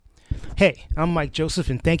Hey, I'm Mike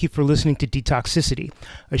Joseph, and thank you for listening to Detoxicity,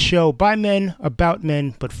 a show by men, about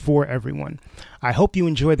men, but for everyone. I hope you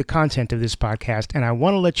enjoy the content of this podcast, and I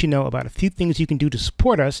want to let you know about a few things you can do to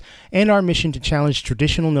support us and our mission to challenge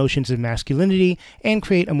traditional notions of masculinity and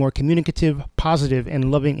create a more communicative, positive,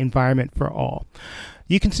 and loving environment for all.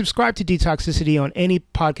 You can subscribe to Detoxicity on any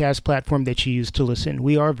podcast platform that you use to listen.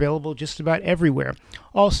 We are available just about everywhere.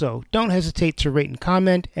 Also, don't hesitate to rate and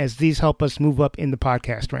comment, as these help us move up in the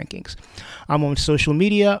podcast rankings. I'm on social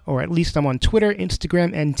media, or at least I'm on Twitter,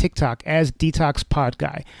 Instagram, and TikTok as DetoxPod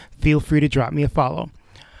Guy. Feel free to drop me a follow.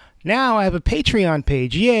 Now I have a Patreon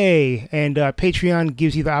page, yay! And Patreon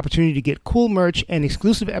gives you the opportunity to get cool merch and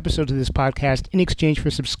exclusive episodes of this podcast in exchange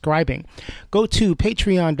for subscribing. Go to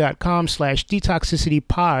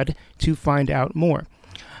patreon.com/detoxicitypod to find out more.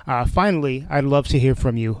 Finally, I'd love to hear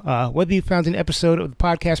from you. Whether you found an episode of the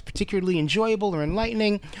podcast particularly enjoyable or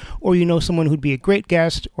enlightening, or you know someone who'd be a great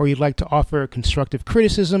guest, or you'd like to offer constructive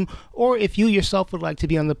criticism, or if you yourself would like to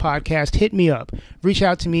be on the podcast, hit me up. Reach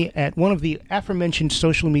out to me at one of the aforementioned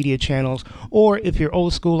social media channels, or if you're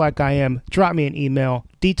old school like I am, drop me an email,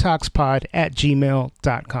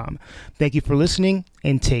 detoxpod@gmail.com. Thank you for listening,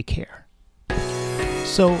 and take care.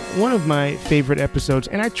 So one of my favorite episodes,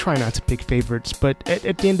 and I try not to pick favorites, but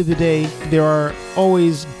at the end of the day, there are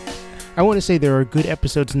always, I want to say there are good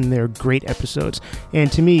episodes and there are great episodes.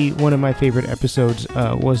 And to me, one of my favorite episodes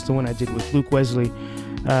was the one I did with Luke Wesley.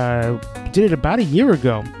 Did it about a year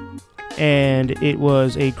ago. And it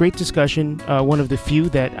was a great discussion, one of the few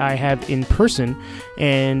that I have in person,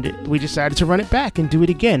 and we decided to run it back and do it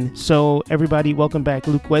again. So everybody, welcome back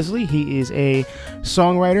Luke Wesley. He is a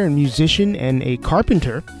songwriter and musician and a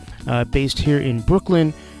carpenter based here in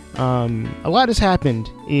Brooklyn. A lot has happened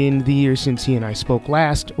in the years since he and I spoke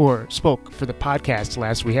last, or spoke for the podcast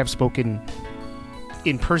last. We have spoken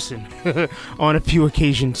in person on a few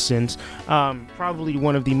occasions since. Probably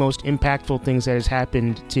one of the most impactful things that has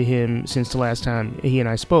happened to him since the last time he and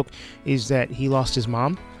I spoke is that he lost his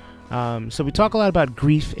mom. So we talk a lot about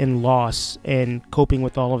grief and loss and coping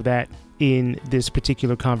with all of that in this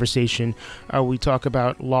particular conversation. We talk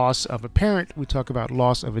about loss of a parent. We talk about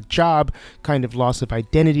loss of a job, kind of loss of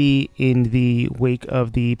identity in the wake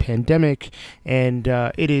of the pandemic. And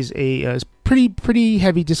it is a pretty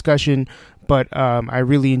heavy discussion, but I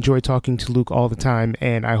really enjoy talking to Luke all the time,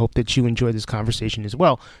 and I hope that you enjoy this conversation as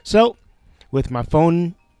well. So, with my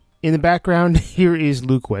phone in the background, here is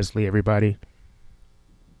Luke Wesley, everybody.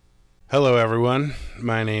 Hello, everyone.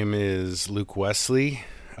 My name is Luke Wesley.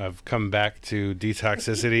 I've come back to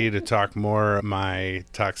Detoxicity to talk more my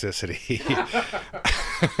toxicity.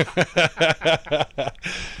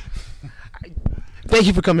 Thank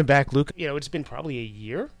you for coming back, Luke. You know, it's been probably a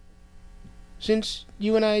year since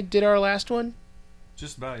you and I did our last one?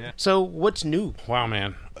 Just about, yeah. So what's new? Wow,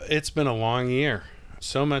 man. It's been a long year.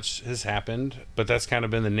 So much has happened, but that's kind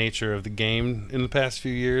of been the nature of the game in the past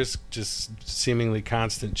few years, just seemingly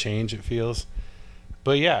constant change, it feels.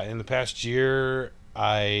 But yeah, in the past year,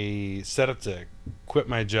 I set up to quit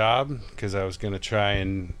my job because I was going to try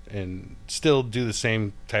and still do the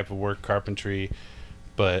same type of work, carpentry,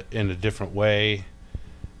 but in a different way,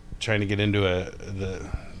 trying to get into the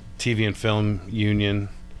TV and film union,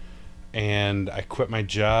 and I quit my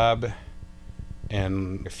job,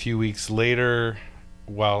 and a few weeks later,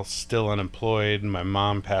 while still unemployed, my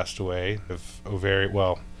mom passed away of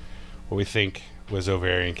what we think was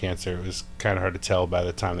ovarian cancer. It was kind of hard to tell by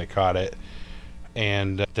the time they caught it.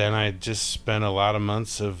 And then I just spent a lot of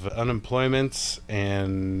months of unemployment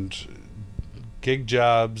and gig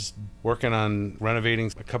jobs, working on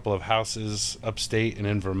renovating a couple of houses upstate and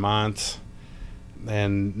in Vermont.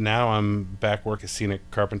 And now I'm back working at a scenic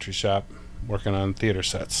carpentry shop, working on theater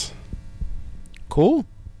sets. Cool.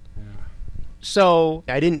 Yeah. So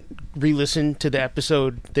I didn't re-listen to the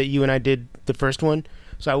episode that you and I did, the first one,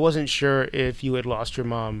 so I wasn't sure if you had lost your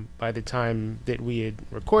mom by the time that we had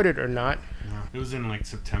recorded or not. Yeah. It was in like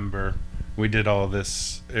September. We did all of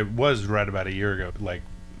this. It was right about a year ago, like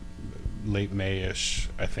late May-ish,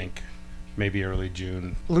 I think, maybe early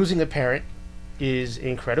June. Losing a parent is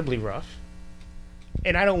incredibly rough.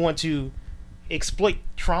 And I don't want to exploit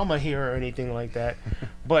trauma here or anything like that,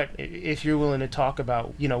 but if you're willing to talk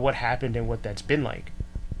about, you know, what happened and what that's been like.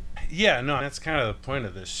 Yeah, no, that's kind of the point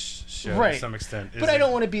of this show, right, to some extent. But I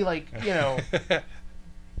don't want to be like, you know,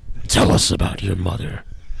 tell us about your mother.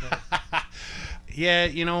 Yeah,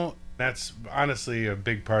 you know, that's honestly a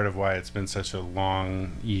big part of why it's been such a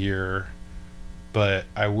long year. But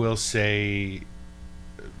I will say,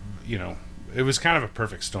 you know, it was kind of a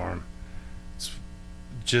perfect storm. It's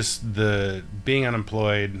just the being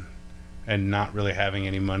unemployed and not really having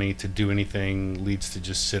any money to do anything leads to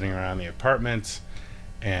just sitting around the apartment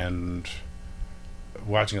and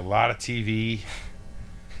watching a lot of TV.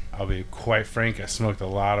 I'll be quite frank, I smoked a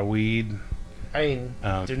lot of weed. I mean,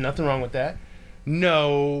 there's nothing wrong with that.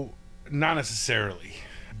 No, not necessarily.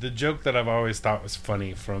 The joke that I've always thought was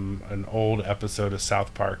funny from an old episode of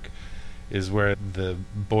South Park is where the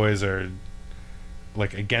boys are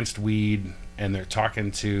like against weed and they're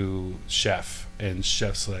talking to Chef, and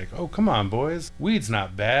Chef's like, "Oh, come on, boys. Weed's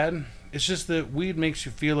not bad. It's just that weed makes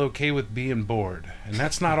you feel okay with being bored, and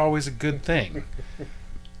that's not always a good thing."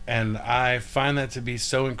 And I find that to be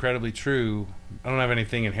so incredibly true. I don't have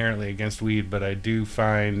anything inherently against weed, but I do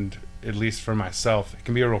find, at least for myself, it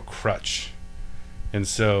can be a real crutch. And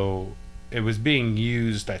so it was being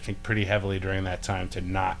used, I think, pretty heavily during that time to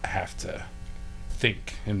not have to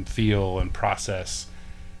think and feel and process,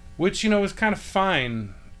 which, was kind of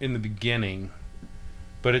fine in the beginning,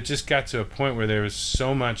 but it just got to a point where there was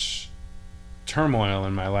so much turmoil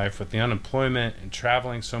in my life with the unemployment and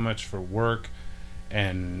traveling so much for work,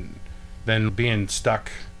 and then being stuck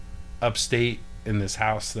upstate in this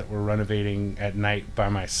house that we're renovating at night by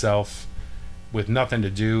myself with nothing to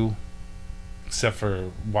do except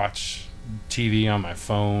for watch TV on my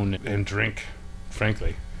phone and drink,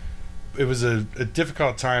 frankly. It was a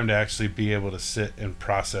difficult time to actually be able to sit and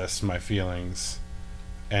process my feelings.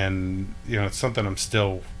 And, it's something I'm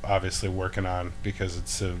still obviously working on because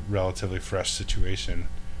it's a relatively fresh situation.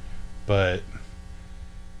 But,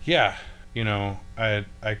 yeah,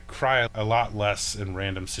 I cry a lot less in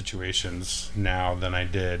random situations now than I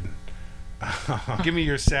did. Give me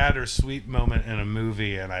your sad or sweet moment in a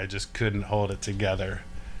movie, and I just couldn't hold it together.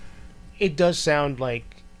 It does sound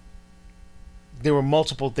like there were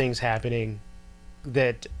multiple things happening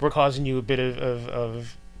that were causing you a bit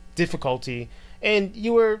of difficulty, and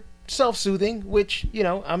you were self-soothing, which,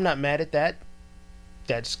 I'm not mad at that.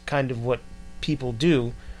 That's kind of what people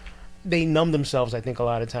do. They numb themselves, I think, a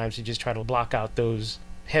lot of times to just try to block out those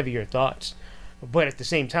heavier thoughts. But at the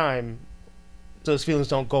same time, those feelings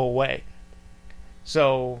don't go away.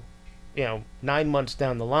 So, 9 months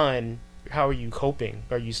down the line, how are you coping?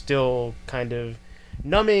 Are you still kind of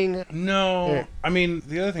numbing? No. Yeah. I mean,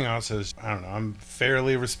 the other thing also is, I don't know, I'm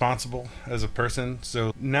fairly responsible as a person.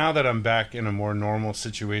 So now that I'm back in a more normal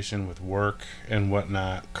situation with work and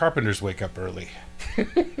whatnot, carpenters wake up early.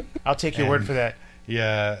 I'll take your word for that.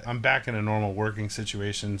 Yeah, I'm back in a normal working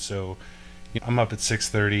situation, so I'm up at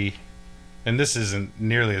 6:30, and this isn't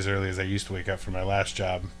nearly as early as I used to wake up for my last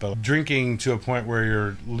job, but drinking to a point where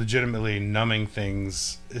you're legitimately numbing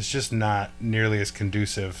things is just not nearly as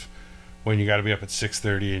conducive when you got to be up at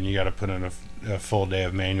 6:30 and you got to put in a full day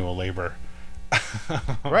of manual labor.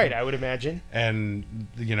 Right, I would imagine. And,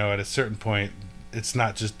 at a certain point, it's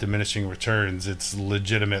not just diminishing returns, it's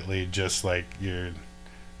legitimately just like you're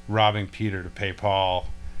robbing Peter to pay Paul.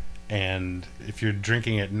 And if you're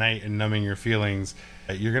drinking at night and numbing your feelings,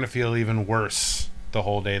 you're going to feel even worse the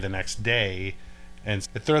whole day the next day, and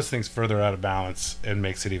it throws things further out of balance and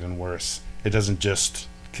makes it even worse. It doesn't just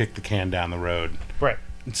kick the can down the road. Right.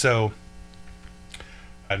 So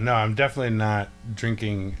no, I'm definitely not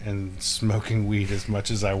drinking and smoking weed as much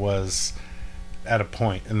as I was at a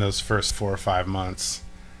point in those first 4 or 5 months,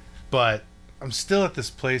 but I'm still at this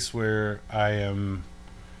place where I am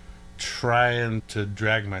trying to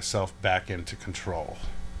drag myself back into control.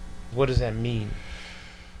 What does that mean?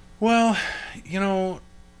 Well,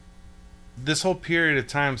 this whole period of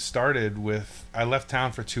time started with, I left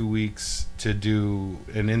town for 2 weeks to do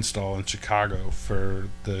an install in Chicago for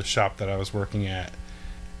the shop that I was working at.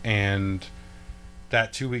 And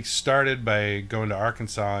that 2 weeks started by going to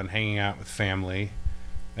Arkansas and hanging out with family.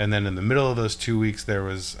 And then in the middle of those 2 weeks, there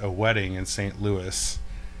was a wedding in St. Louis.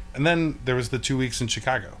 And then there was the 2 weeks in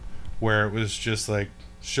Chicago, where it was just like,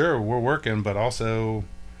 sure, we're working, but also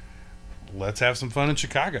let's have some fun in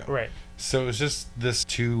Chicago. Right. So it was just this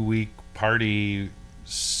 2-week party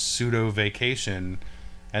pseudo vacation.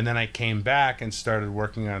 And then I came back and started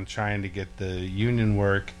working on trying to get the union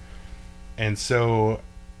work. And so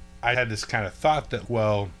I had this kind of thought that,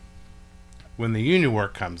 well, when the union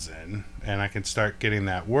work comes in and I can start getting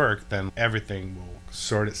that work, then everything will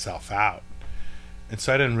sort itself out. And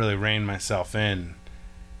so I didn't really rein myself in.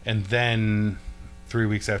 And then 3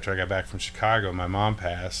 weeks after I got back from Chicago, my mom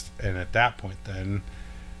passed. And at that point then,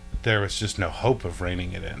 there was just no hope of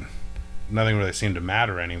reining it in. Nothing really seemed to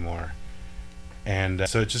matter anymore. And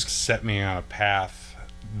so it just set me on a path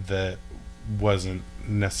that wasn't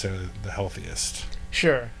necessarily the healthiest.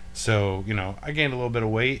 Sure. So, I gained a little bit of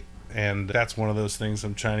weight, and that's one of those things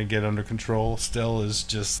I'm trying to get under control still, is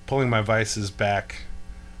just pulling my vices back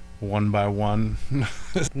one by one.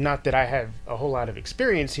 Not that I have a whole lot of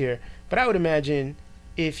experience here, but I would imagine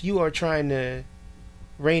if you are trying to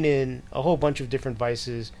rein in a whole bunch of different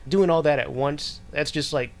vices, doing all that at once, that's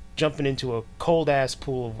just like jumping into a cold ass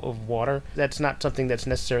pool of water. That's not something that's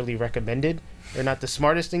necessarily recommended, or not the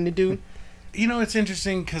smartest thing to do. You know, it's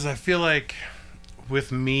interesting because I feel like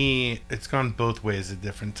with me, it's gone both ways at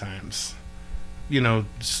different times.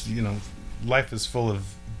 Life is full of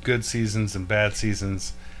good seasons and bad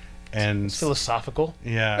seasons, and It's philosophical.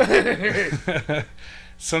 yeah.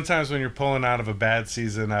 Sometimes when you're pulling out of a bad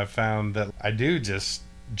season, I've found that I do just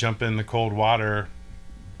jump in the cold water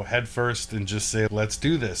head first and just say, let's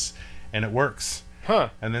do this. And it works. Huh.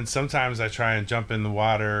 And then sometimes I try and jump in the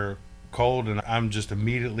water cold and I'm just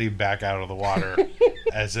immediately back out of the water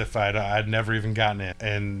as if I'd never even gotten it.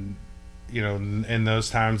 And, in those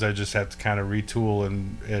times I just have to kind of retool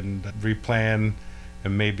and replan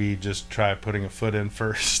and maybe just try putting a foot in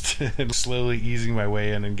first and slowly easing my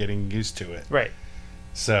way in and getting used to it. Right.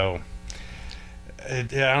 So, I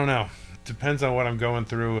don't know. Depends on what I'm going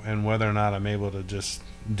through and whether or not I'm able to just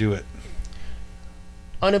do it.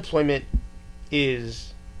 Unemployment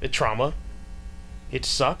is a trauma. It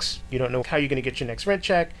sucks. You don't know how you're going to get your next rent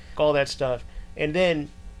check, all that stuff. And then,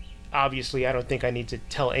 obviously, I don't think I need to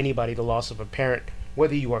tell anybody the loss of a parent,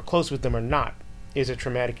 whether you are close with them or not, is a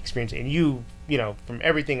traumatic experience. And you, from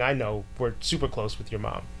everything I know, were super close with your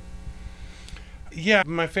mom. Yeah,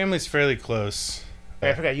 my family's fairly close.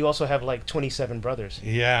 I forgot, you also have like 27 brothers.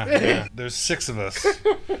 Yeah. There's 6 of us,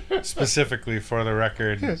 specifically for the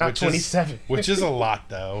record. Not 27. Which is a lot,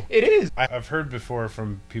 though. It is. I've heard before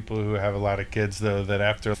from people who have a lot of kids, though, that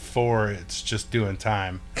after 4, it's just doing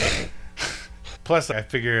time. Plus, I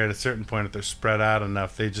figure at a certain point, if they're spread out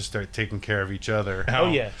enough, they just start taking care of each other. Oh,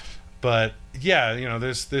 yeah. But, yeah,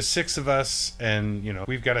 there's 6 of us, and,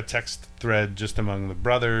 we've got a text thread just among the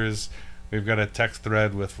brothers. We've got a text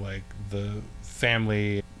thread with, like, the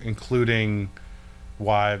family, including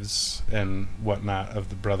wives and whatnot of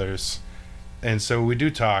the brothers. And so we do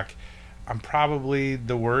talk. I'm probably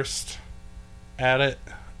the worst at it.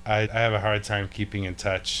 I have a hard time keeping in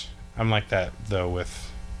touch. I'm like that, though, with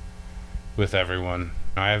everyone.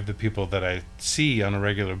 I have the people that I see on a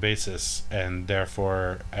regular basis and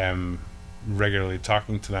therefore am regularly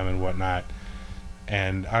talking to them and whatnot.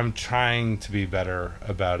 And I'm trying to be better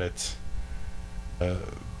about it.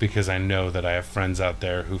 Because I know that I have friends out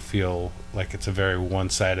there who feel like it's a very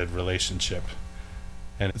one-sided relationship.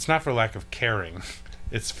 And it's not for lack of caring.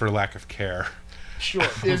 It's for lack of care. Sure.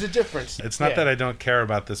 There's a difference. It's not that I don't care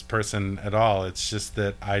about this person at all. It's just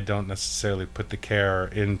that I don't necessarily put the care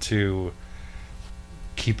into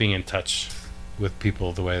keeping in touch with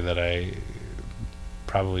people the way that I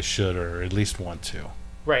probably should or at least want to.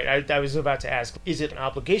 Right. I was about to ask, is it an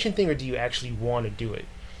obligation thing or do you actually want to do it?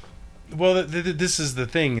 Well, this is the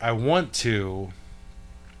thing. I want to,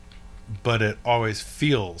 but it always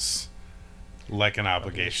feels like an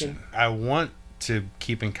obligation. I want to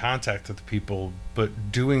keep in contact with people,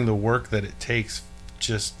 but doing the work that it takes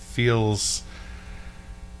just feels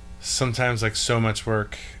sometimes like so much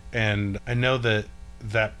work. And I know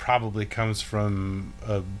that probably comes from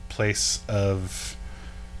a place of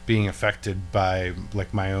being affected by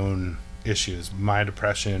like my own issues, my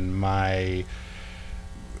depression, my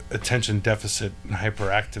attention deficit and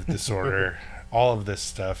hyperactive disorder, all of this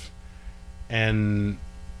stuff. And,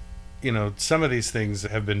 some of these things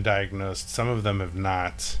have been diagnosed. Some of them have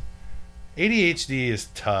not. ADHD is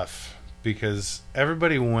tough because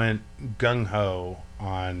everybody went gung-ho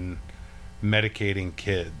on medicating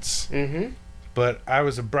kids. Mm-hmm. But I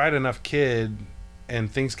was a bright enough kid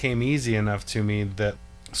and things came easy enough to me that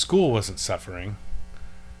school wasn't suffering.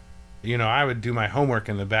 I would do my homework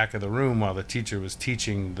in the back of the room while the teacher was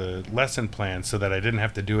teaching the lesson plan so that I didn't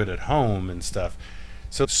have to do it at home and stuff.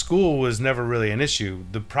 So school was never really an issue.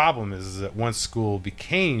 The problem is that once school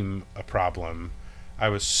became a problem, I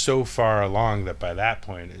was so far along that by that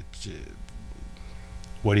point,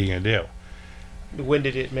 what are you going to do? When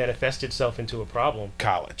did it manifest itself into a problem?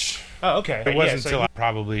 College. Oh, okay. It wasn't until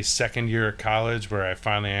probably second year at college where I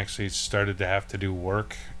finally actually started to have to do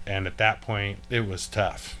work. And at that point, it was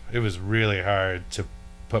tough. It was really hard to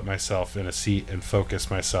put myself in a seat and focus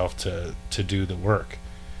myself to do the work.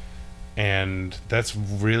 And that's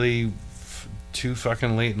really too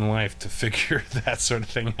fucking late in life to figure that sort of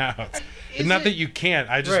thing out. Not that you can't.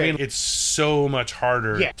 I just mean it's so much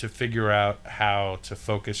harder to figure out how to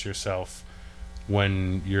focus yourself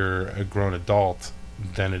when you're a grown adult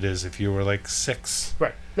than it is if you were like 6.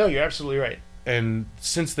 Right. No, you're absolutely right. And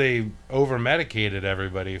since they over-medicated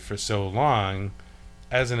everybody for so long,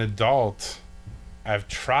 as an adult, I've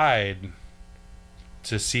tried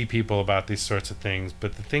to see people about these sorts of things.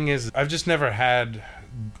 But the thing is, I've just never had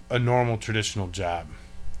a normal traditional job.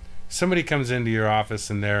 Somebody comes into your office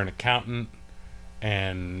and they're an accountant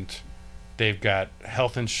and they've got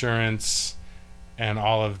health insurance and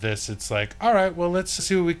all of this. It's like, all right, well, let's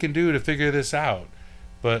see what we can do to figure this out.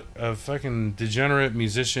 But a fucking degenerate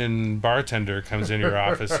musician bartender comes in your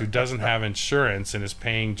office who doesn't have insurance and is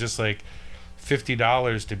paying just like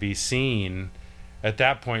 $50 to be seen. At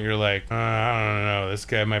that point, you're like, I don't know, this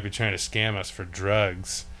guy might be trying to scam us for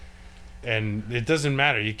drugs. And it doesn't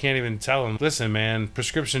matter. You can't even tell him, listen, man,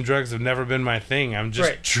 prescription drugs have never been my thing. I'm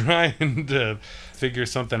just trying to figure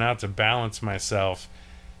something out to balance myself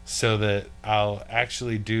so that I'll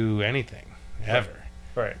actually do anything, ever.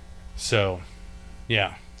 Right. So,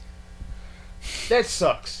 yeah. That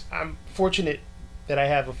sucks. I'm fortunate that I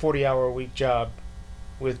have a 40-hour-a-week job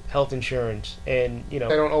with health insurance. And, I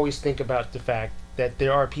don't always think about the fact that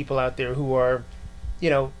there are people out there who are,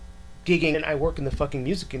 gigging. And I work in the fucking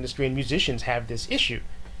music industry, and musicians have this issue.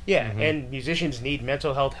 Yeah, and musicians need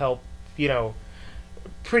mental health help,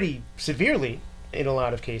 pretty severely in a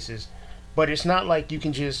lot of cases. But it's not like you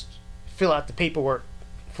can just fill out the paperwork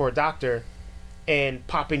for a doctor and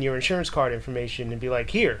pop in your insurance card information and be like,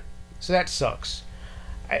 here. So that sucks.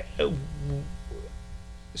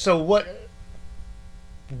 So what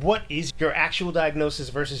is your actual diagnosis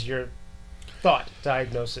versus your thought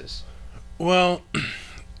diagnosis? Well,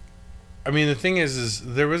 I mean, the thing is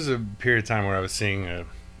there was a period of time where I was seeing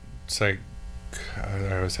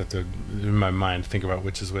I always have to, in my mind, think about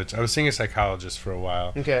which is which. I was seeing a psychologist for a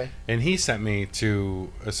while. Okay. And he sent me to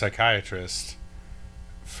a psychiatrist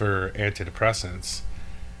for antidepressants.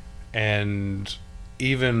 And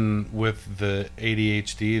even with the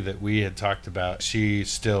ADHD that we had talked about, she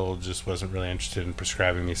still just wasn't really interested in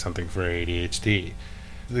prescribing me something for ADHD.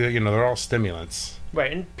 They're all stimulants.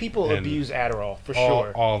 Right, and people abuse Adderall, for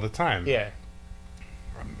sure. All the time. Yeah.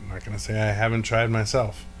 I'm not going to say I haven't tried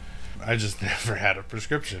myself. I just never had a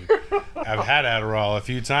prescription. I've had Adderall a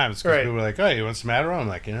few times because people were like, oh, you want some Adderall? I'm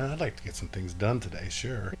like, I'd like to get some things done today,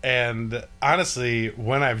 sure. And honestly,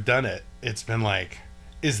 when I've done it, it's been like,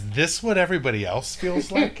 is this what everybody else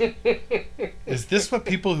feels like? Is this what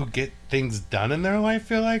people who get things done in their life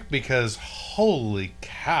feel like? Because holy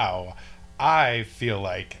cow, I feel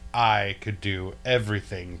like I could do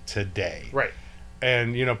everything today. Right.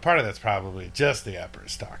 And, part of that's probably just the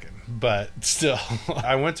uppers talking. But still,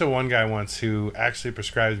 I went to one guy once who actually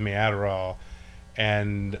prescribed me Adderall,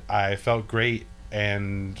 and I felt great.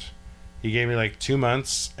 And he gave me like 2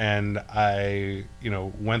 months, and I,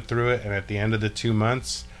 went through it. And at the end of the 2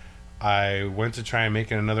 months, I went to try and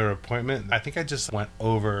make another appointment. I think I just went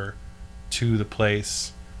over to the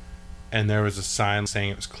place, and there was a sign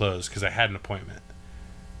saying it was closed because I had an appointment.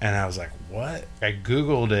 And I was like, what? I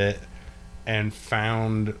Googled it and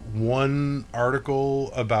found one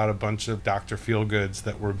article about a bunch of Dr. Feelgoods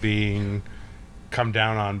that were being come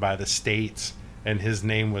down on by the states, and his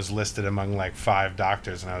name was listed among like 5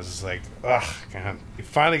 doctors. And I was just like, ugh, God. You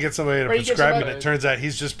finally get somebody to prescribe me, and it turns out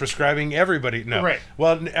he's just prescribing everybody. No. Right.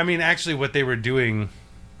 Well, I mean, actually what they were doing,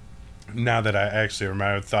 now that I actually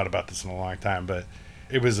remember, I've thought about this in a long time, but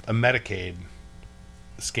it was a Medicaid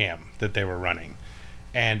scam that they were running.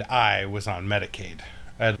 And I was on Medicaid.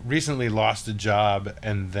 I had recently lost a job,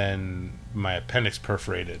 and then my appendix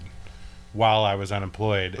perforated while I was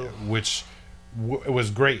unemployed, which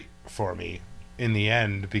was great for me in the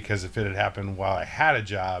end, because if it had happened while I had a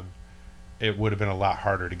job, it would have been a lot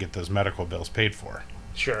harder to get those medical bills paid for.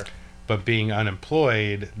 Sure. But being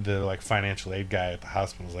unemployed, the financial aid guy at the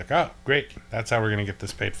hospital was like, oh, great, that's how we're going to get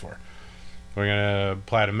this paid for. We're going to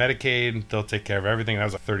apply to Medicaid. They'll take care of everything. That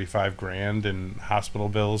was like $35,000 in hospital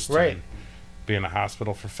bills to be in a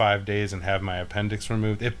hospital for 5 days and have my appendix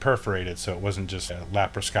removed. It perforated, so it wasn't just a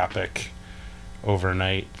laparoscopic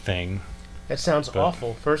overnight thing. That sounds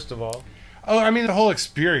awful, first of all. Oh, I mean, the whole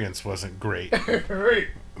experience wasn't great. Right.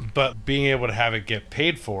 But being able to have it get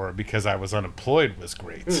paid for because I was unemployed was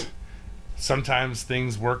great. Sometimes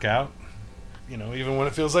things work out, even when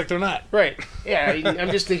it feels like they're not. Right. Yeah, I'm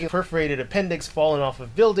just thinking perforated appendix falling off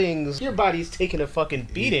of buildings. Your body's taking a fucking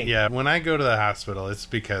beating. Yeah, when I go to the hospital, it's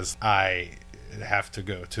because I have to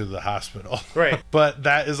go to the hospital. Right. But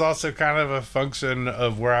that is also kind of a function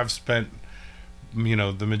of where I've spent,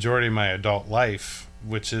 the majority of my adult life,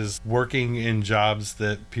 which is working in jobs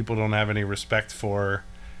that people don't have any respect for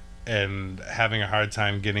and having a hard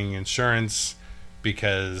time getting insurance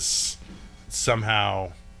because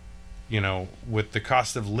somehow, with the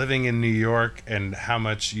cost of living in New York and how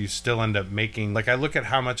much you still end up making. Like, I look at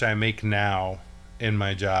how much I make now in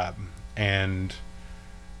my job, and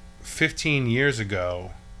 15 years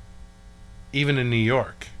ago, even in New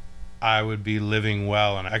York, I would be living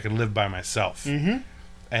well and I could live by myself. Mm-hmm.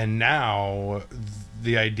 And now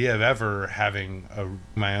the idea of ever having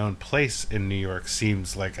my own place in New York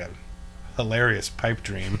seems like a hilarious pipe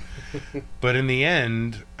dream. But in the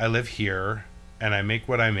end, I live here and I make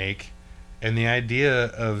what I make. And the idea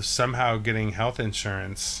of somehow getting health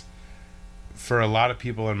insurance for a lot of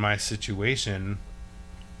people in my situation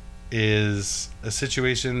is a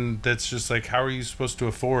situation that's just like, how are you supposed to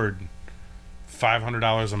afford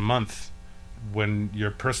 $500 a month when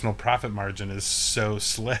your personal profit margin is so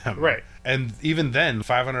slim? Right. And even then,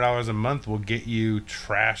 $500 a month will get you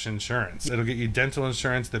trash insurance. It'll get you dental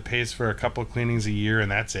insurance that pays for a couple cleanings a year,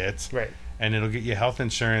 and that's it. Right. And it'll get you health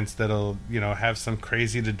insurance that'll, have some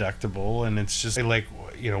crazy deductible, and it's just like,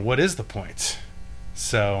 what is the point?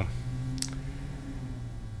 So,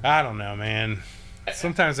 I don't know, man.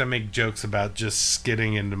 Sometimes I make jokes about just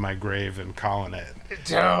skidding into my grave and calling it.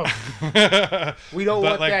 No. We don't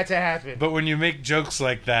want that to happen. But when you make jokes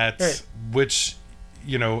like that, right. which,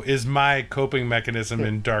 is my coping mechanism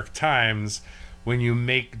in dark times, when you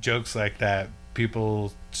make jokes like that,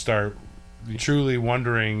 people start truly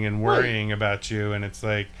wondering and worrying about you. And it's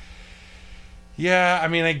like, yeah, I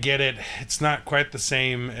mean, I get it. It's not quite the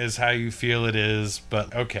same as how you feel it is,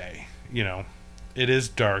 but okay, it is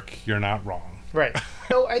dark. You're not wrong. Right.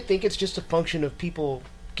 No, I think it's just a function of people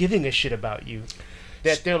giving a shit about you.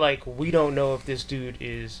 That they're like, we don't know if this dude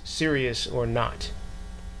is serious or not.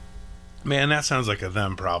 Man, that sounds like a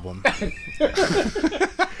them problem.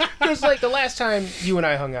 Because like the last time you and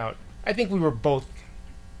I hung out, I think we were both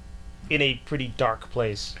in a pretty dark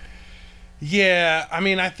place. Yeah, I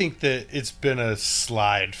mean, I think that it's been a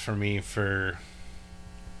slide for me for...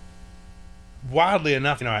 Wildly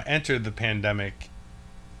enough, I entered the pandemic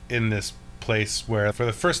in this place where for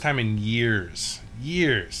the first time in years,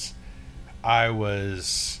 I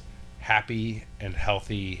was happy and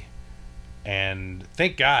healthy, and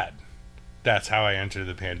thank God that's how I entered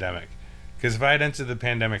the pandemic. Because if I had entered the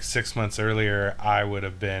pandemic 6 months earlier, I would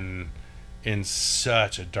have been in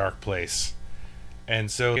such a dark place. And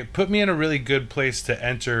so it put me in a really good place to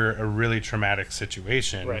enter a really traumatic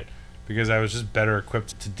situation. Right. Because I was just better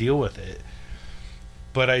equipped to deal with it.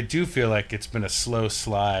 But I do feel like it's been a slow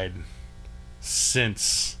slide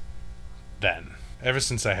since then. Ever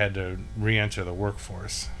since I had to re-enter the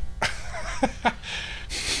workforce.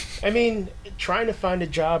 I mean, trying to find a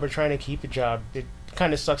job or trying to keep a job, it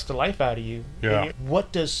kind of sucks the life out of you. Yeah.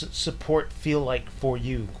 What does support feel like for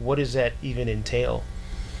you? What does that even entail?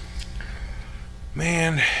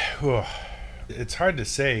 Man, it's hard to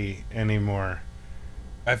say anymore.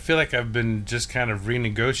 I feel like I've been just kind of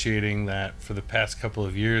renegotiating that for the past couple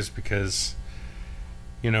of years because,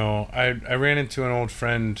 I ran into an old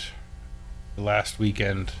friend last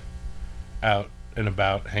weekend out and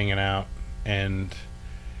about hanging out, and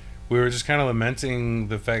we were just kind of lamenting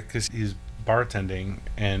the fact because he's bartending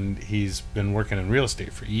and he's been working in real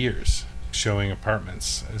estate for years, showing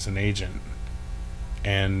apartments as an agent.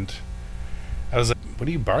 And I was like, what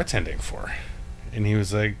are you bartending for? And he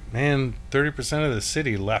was like, man, 30% of the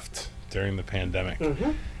city left during the pandemic.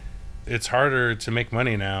 Mm-hmm. It's harder to make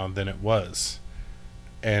money now than it was.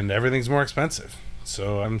 And everything's more expensive.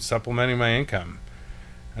 So I'm supplementing my income.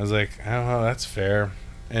 I was like, oh, that's fair.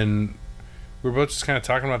 And we were both just kind of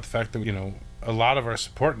talking about the fact that, a lot of our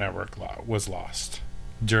support network was lost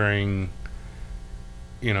during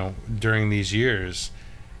these years.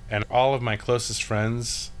 And all of my closest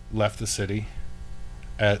friends left the city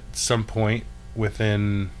at some point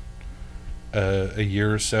within a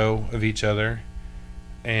year or so of each other.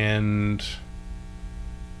 And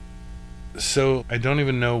so I don't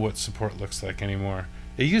even know what support looks like anymore.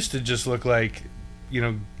 It used to just look like,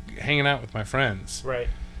 hanging out with my friends. Right.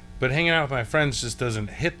 But hanging out with my friends just doesn't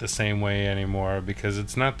hit the same way anymore because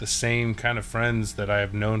it's not the same kind of friends that I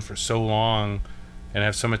have known for so long and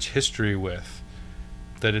have so much history with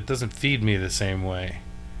that it doesn't feed me the same way.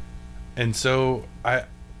 And so I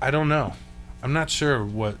don't know. I'm not sure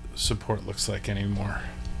what support looks like anymore.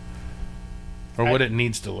 Or what it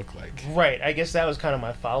needs to look like. Right. I guess that was kind of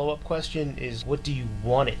my follow-up question is, what do you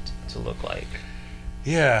want it to look like?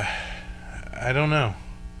 Yeah. I don't know.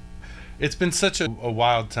 It's been such a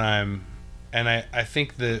wild time, and I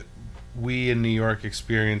think that we in New York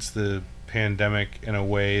experienced the pandemic in a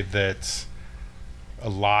way that a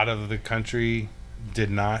lot of the country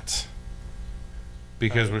did not.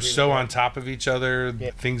 Because we're so on top of each other,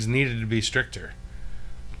 things needed to be stricter.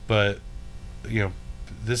 But,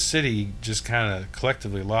 this city just kind of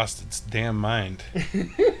collectively lost its damn mind.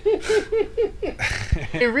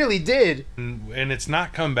 It really did. And it's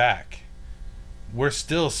not come back. We're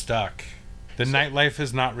still stuck. The nightlife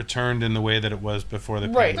has not returned in the way that it was before the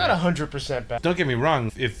Right, pandemic. not 100% back. Don't get me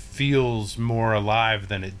wrong, it feels more alive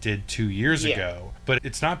than it did 2 years ago. But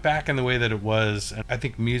it's not back in the way that it was. And I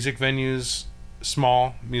think music venues,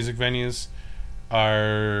 small music venues,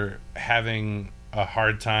 are having a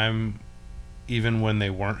hard time even when they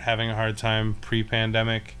weren't having a hard time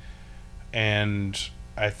pre-pandemic. And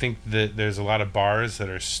I think that there's a lot of bars that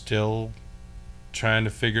are still trying to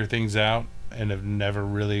figure things out and have never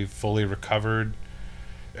really fully recovered.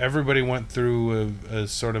 Everybody went through a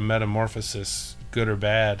sort of metamorphosis, good or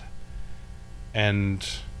bad. And,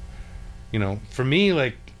 you know, for me,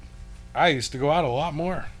 like, I used to go out a lot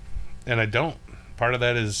more, and I don't. Part of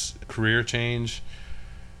that is career change.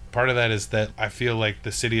 Part of that is that I feel like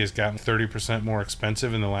the city has gotten 30% more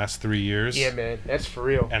expensive in the last 3 years. Yeah, man, that's for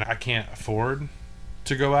real. And I can't afford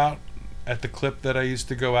to go out at the clip that I used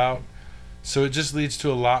to go out. So it just leads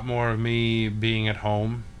to a lot more of me being at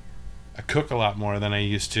home. I cook a lot more than I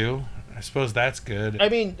used to. I suppose that's good. I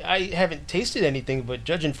mean, I haven't tasted anything, but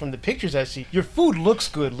judging from the pictures I see, your food looks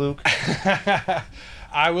good, Luke.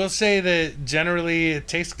 I will say that generally it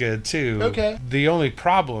tastes good too. Okay. The only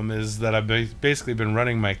problem is that I've basically been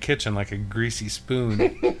running my kitchen like a greasy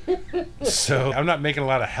spoon. So I'm not making a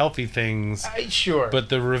lot of healthy things. Sure. But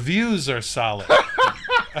the reviews are solid.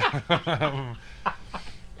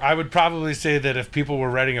 I would probably say that if people were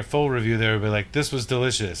writing a full review, they would be like, this was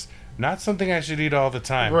delicious. Not something I should eat all the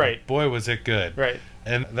time. Right. But boy, was it good. Right.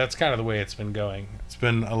 And that's kind of the way it's been going. It's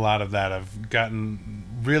been a lot of that. I've gotten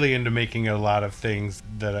really into making a lot of things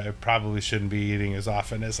that I probably shouldn't be eating as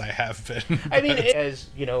often as I have been. I mean, as,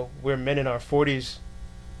 you know, we're men in our 40s,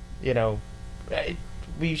 you know,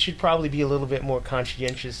 we should probably be a little bit more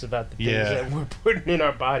conscientious about the things that we're putting in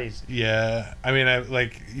our bodies. Yeah. I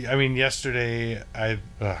mean, yesterday,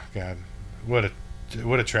 oh, God, what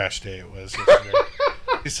a trash day it was yesterday.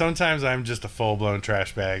 Sometimes I'm just a full-blown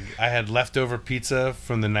trash bag. I had leftover pizza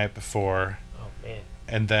from the night before. Oh, man.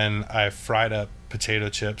 And then I fried up potato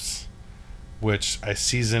chips, which I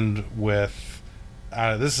seasoned with...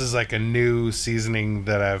 this is like a new seasoning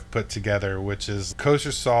that I've put together, which is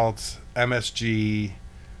kosher salt, MSG,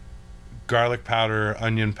 garlic powder,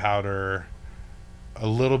 onion powder, a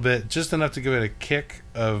little bit, just enough to give it a kick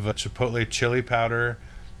of chipotle chili powder,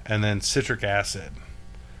 and then citric acid.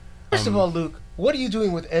 First of all, Luke, what are you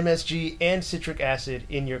doing with MSG and citric acid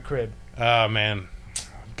in your crib? Oh, man.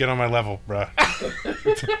 Get on my level, bruh.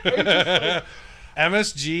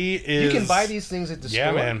 MSG is... You can buy these things at the store?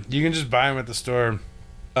 Yeah, man. You can just buy them at the store.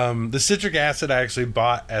 The citric acid I actually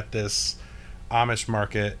bought at this Amish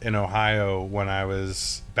market in Ohio when I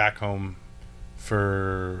was back home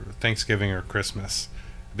for Thanksgiving or Christmas,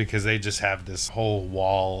 because they just have this whole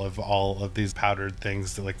wall of all of these powdered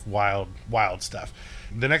things, that, like, wild stuff.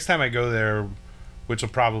 The next time I go there, which will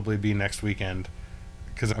probably be next weekend,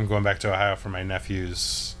 because I'm going back to Ohio for my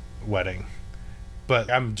nephew's wedding,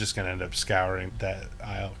 but I'm just going to end up scouring that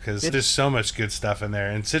aisle because there's so much good stuff in there.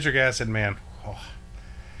 And citric acid, man,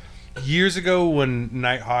 years ago when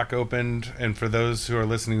Nighthawk opened, and for those who are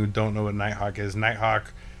listening who don't know what Nighthawk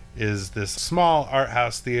is this small art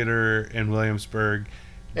house theater in Williamsburg.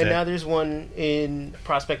 And now there's one in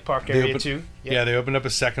Prospect Park area too. Yep. Yeah, they opened up a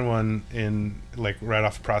second one in, like, right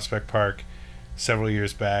off Prospect Park several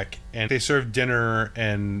years back, and they served dinner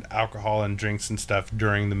and alcohol and drinks and stuff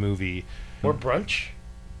during the movie. Or brunch.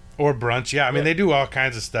 Yeah. I mean, they do all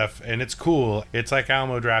kinds of stuff, and it's cool. It's like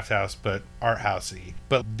Alamo Drafthouse, but art housey.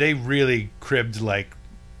 But they really cribbed, like,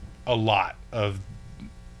 a lot of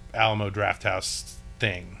Alamo Drafthouse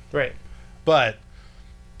thing. Right. But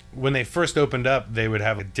when they first opened up, they would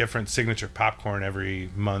have a different signature popcorn every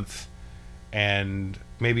month. And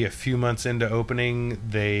maybe a few months into opening,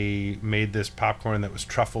 they made this popcorn that was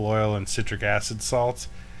truffle oil and citric acid salt.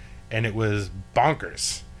 And it was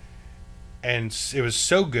bonkers. And it was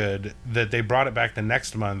so good that they brought it back the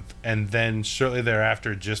next month. And then shortly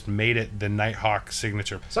thereafter just made it the Nighthawk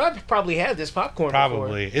signature. So I've probably had this popcorn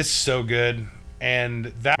Probably. before. It's so good. And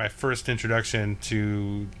that's my first introduction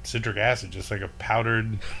to citric acid, just like a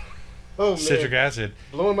powdered citric acid.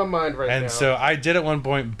 Blowing my mind right now. And so I did at one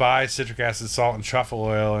point buy citric acid salt and truffle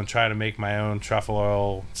oil and try to make my own truffle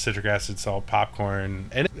oil, citric acid salt popcorn.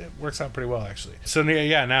 And it works out pretty well, actually. So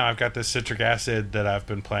yeah, now I've got this citric acid that I've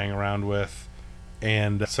been playing around with.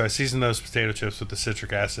 And so I seasoned those potato chips with the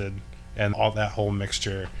citric acid and all that whole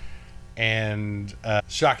mixture. And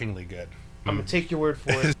shockingly good. I'm going to take your word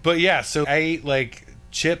for it. But yeah, so I ate, like,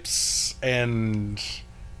 chips and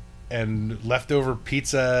leftover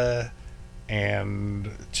pizza and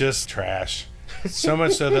just trash. So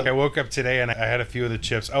much so that I woke up today and I had a few of the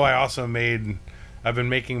chips. Oh, I've been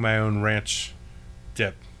making my own ranch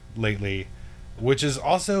dip lately. which is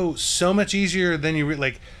also so much easier than you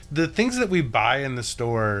like. The things that we buy in the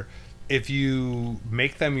store, if you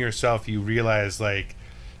make them yourself, you realize like,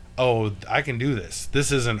 oh, I can do this.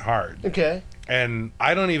 This isn't hard. Okay. And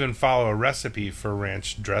I don't even follow a recipe for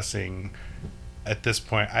ranch dressing at this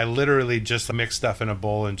point. I literally just mix stuff in a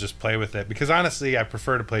bowl and just play with it, because honestly, I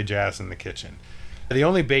prefer to play jazz in the kitchen. The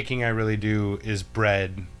only baking I really do is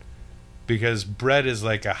bread, because bread is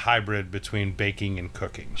like a hybrid between baking and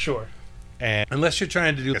cooking. Sure. And unless you're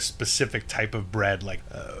trying to do a specific type of bread, like,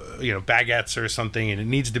 baguettes or something, and it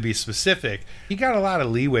needs to be specific, you got a lot of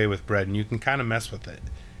leeway with bread, and you can kind of mess with it.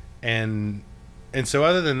 And so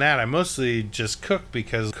other than that, I mostly just cook,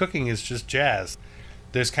 because cooking is just jazz.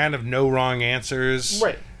 There's kind of no wrong answers.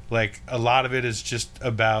 Right. Like, a lot of it is just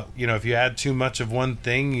about, if you add too much of one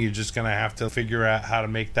thing, you're just going to have to figure out how to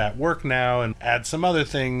make that work now and add some other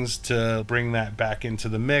things to bring that back into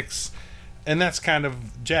the mix. And that's kind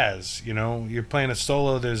of jazz, You're playing a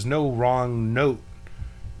solo, there's no wrong note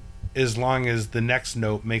as long as the next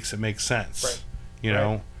note makes it make sense.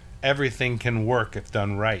 Right. Everything can work if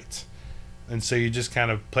done right. And so you just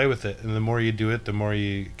kind of play with it. And the more you do it, the more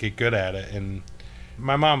you get good at it. And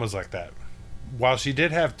my mom was like that. While she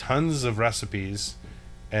did have tons of recipes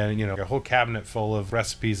and, a whole cabinet full of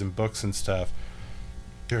recipes and books and stuff,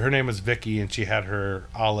 her name was Vicky, and she had her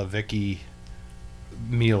a la Vicky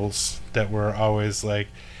meals that were always like,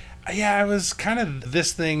 yeah, it was kind of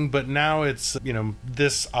this thing, but now it's,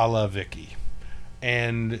 this a la Vicky.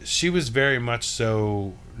 And she was very much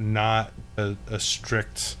so not a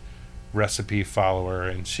strict recipe follower,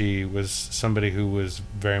 and she was somebody who was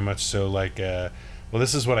very much so like, well,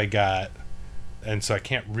 this is what I got, and so I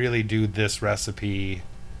can't really do this recipe.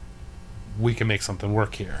 We can make something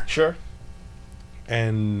work here. Sure.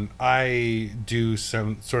 And I do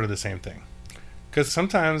some sort of the same thing, because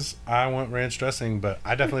sometimes I want ranch dressing, but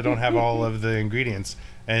I definitely don't have all of the ingredients,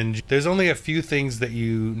 and there's only a few things that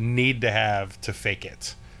you need to have to fake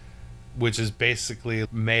it, which is basically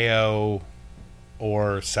mayo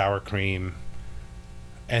or sour cream,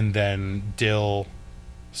 and then dill,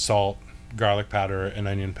 salt, garlic powder, and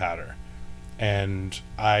onion powder. And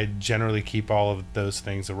I generally keep all of those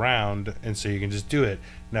things around, and so you can just do it.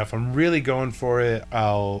 Now, if I'm really going for it,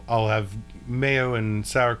 I'll have mayo and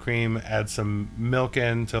sour cream, add some milk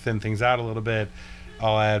in to thin things out a little bit.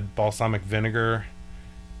 I'll add balsamic vinegar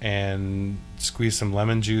and squeeze some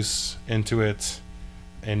lemon juice into it.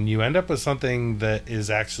 And you end up with something that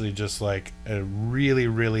is actually just like a really,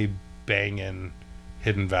 really banging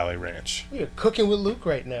Hidden Valley Ranch. You're cooking with Luke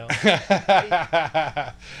right now.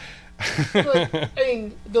 But, I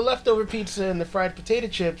mean, the leftover pizza and the fried potato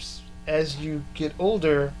chips, as you get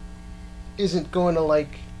older, isn't going to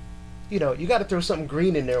you got to throw something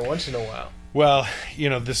green in there once in a while. Well,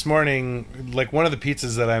 this morning, like one of the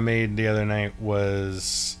pizzas that I made the other night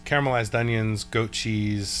was caramelized onions, goat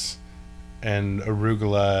cheese, and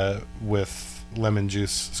arugula with lemon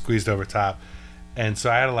juice squeezed over top. And so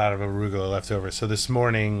I had a lot of arugula left over. So this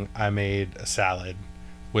morning I made a salad,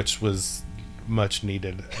 which was much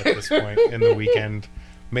needed at this point in the weekend.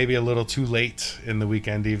 Maybe a little too late in the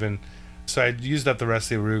weekend even. So I used up the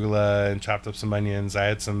rest of the arugula and chopped up some onions. I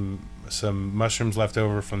had some mushrooms left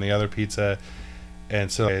over from the other pizza.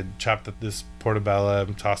 And so I chopped up this portobello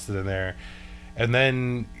and tossed it in there.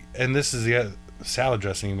 And this is the salad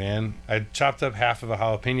dressing, man. I chopped up half of a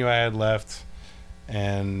jalapeno I had left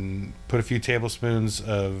and put a few tablespoons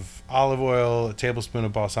of olive oil, a tablespoon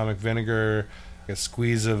of balsamic vinegar, a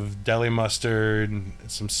squeeze of deli mustard, and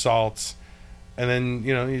some salt, and then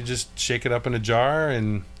you just shake it up in a jar,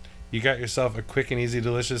 and you got yourself a quick and easy,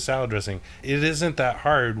 delicious salad dressing. It isn't that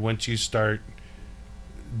hard once you start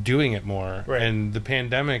doing it more. Right. And the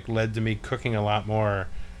pandemic led to me cooking a lot more,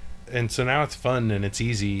 and so now it's fun and it's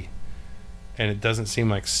easy, and it doesn't seem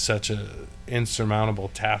like such a insurmountable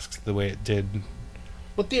task the way it did.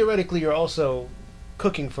 Well, theoretically, you're also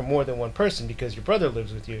cooking for more than one person because your brother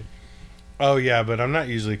lives with you. Oh, yeah, but I'm not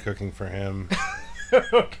usually cooking for him.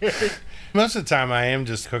 Okay. Most of the time I am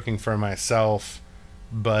just cooking for myself,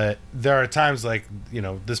 but there are times like,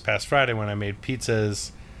 this past Friday when I made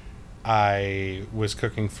pizzas, I was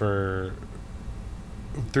cooking for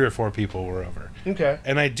 3 or 4 people were over. Okay.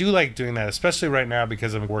 And I do like doing that, especially right now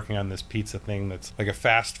because I'm working on this pizza thing that's like a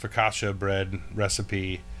fast focaccia bread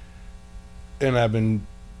recipe, and I've been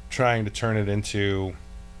trying to turn it into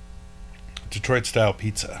Detroit-style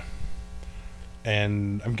pizza.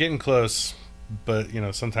 And I'm getting close, but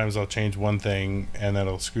sometimes I'll change one thing and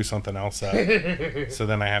that'll screw something else up. So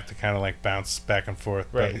then I have to kind of bounce back and forth.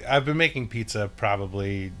 Right. But I've been making pizza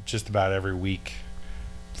probably just about every week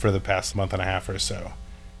for the past month and a half or so.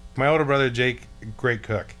 My older brother Jake, great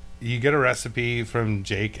cook. You get a recipe from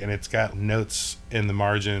Jake, and it's got notes in the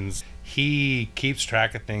margins. He keeps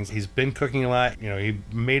track of things. He's been cooking a lot. You know, he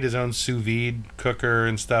made his own sous vide cooker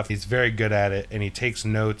and stuff. He's very good at it, and he takes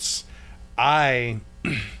notes. I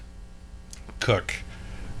cook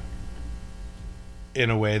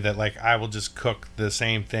in a way that, like, I will just cook the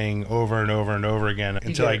same thing over and over and over again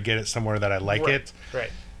until I get it somewhere that I like it.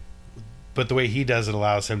 Right. But the way he does it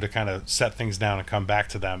allows him to kind of set things down and come back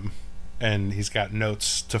to them. And he's got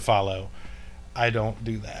notes to follow. I don't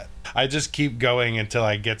do that. I just keep going until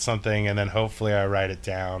I get something, and then hopefully I write it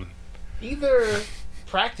down. Either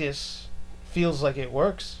practice feels like it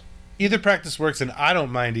works. Either practice works, and I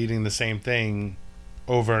don't mind eating the same thing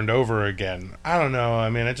over and over again. I don't know.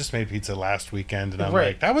 I mean, I just made pizza last weekend, and I'm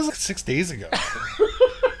like, that was like 6 days ago.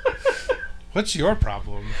 What's your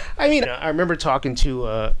problem? I mean, I remember talking to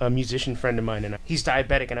a musician friend of mine, and he's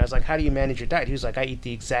diabetic, and I was like, how do you manage your diet? He was like, I eat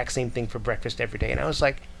the exact same thing for breakfast every day. And I was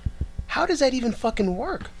like, how does that even fucking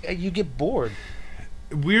work? You get bored.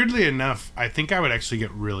 Weirdly enough, I think I would actually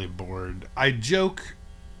get really bored. I joke,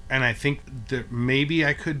 and I think that maybe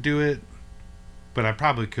I could do it, but I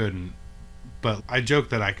probably couldn't. But I joke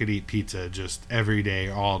that I could eat pizza just every day,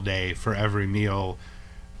 all day, for every meal.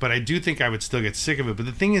 But I do think I would still get sick of it. But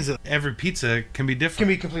the thing is that every pizza can be different. Can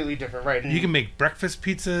be completely different, right? You can make breakfast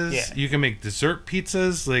pizzas. Yeah. You can make dessert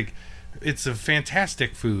pizzas. Like, it's a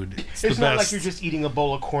fantastic food. It's not like you're just eating a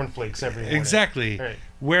bowl of cornflakes every morning. Exactly. Right.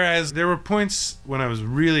 Whereas there were points when I was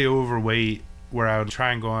really overweight where I would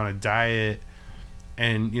try and go on a diet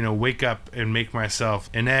and, you know, wake up and make myself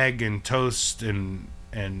an egg and toast and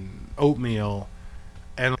oatmeal.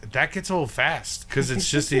 And that gets old fast because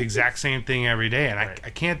it's just the exact same thing every day. And I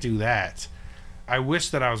can't do that. I wish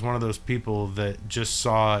that I was one of those people that just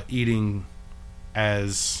saw eating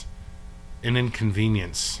as an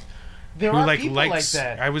inconvenience. There are people like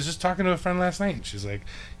that. I was just talking to a friend last night. She's like,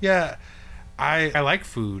 yeah, I like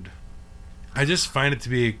food. I just find it to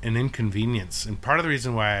be an inconvenience. And part of the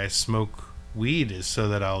reason why I smoke weed is so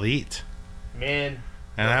that I'll eat. Man.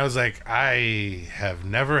 And I was like, I have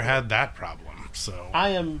never had that problem. So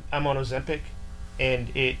I'm on Ozempic,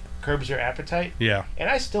 and it curbs your appetite. Yeah. And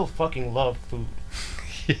I still fucking love food.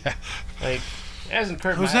 Yeah. Like, it hasn't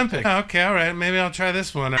curbed my appetite. Oh, okay, all right. Maybe I'll try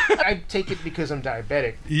this one. I take it because I'm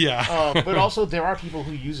diabetic. Yeah. But also, there are people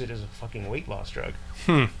who use it as a fucking weight loss drug.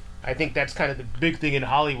 I think that's kind of the big thing in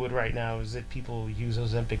Hollywood right now is that people use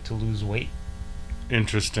Ozempic to lose weight.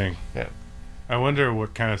 Interesting. Yeah. I wonder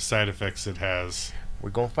what kind of side effects it has. We're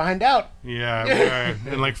going to find out. Yeah.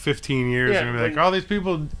 In like 15 years, they're going to be like, all these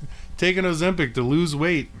people taking Ozempic to lose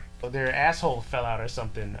weight. Their asshole fell out or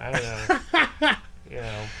something. I don't know. You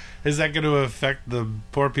know. Is that going to affect the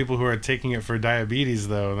poor people who are taking it for diabetes,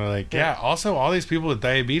 though? And they're like, yeah, also all these people with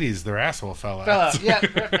diabetes, their asshole fell out. Yeah,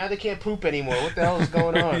 now they can't poop anymore. What the hell is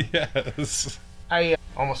going on? Yes. I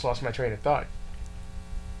almost lost my train of thought.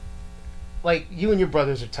 Like, you and your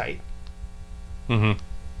brothers are tight. Mm-hmm.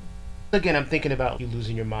 Again, I'm thinking about you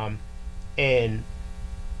losing your mom, and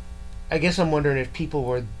I guess I'm wondering if people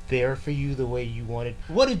were there for you the way you wanted.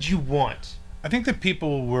 What did you want? I think that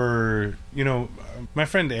people were, you know, my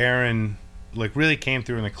friend Erin, like, really came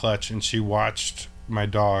through in the clutch, and she watched my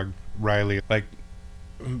dog, Riley. Like,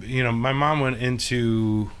 you know, my mom went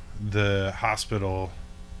into the hospital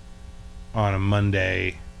on a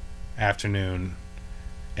Monday afternoon,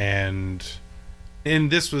 and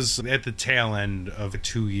this was at the tail end of a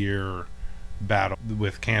 2-year battle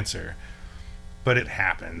with cancer. But it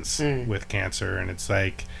happens with cancer, and it's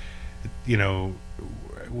like, you know,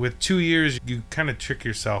 with 2 years, you kind of trick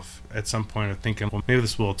yourself at some point of thinking, well, maybe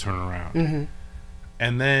this will turn around. Mm-hmm.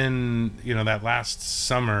 And then, you know, that last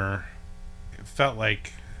summer, it felt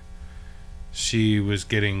like she was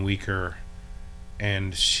getting weaker,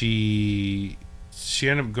 and she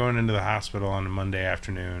ended up going into the hospital on a Monday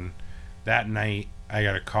afternoon. That night, I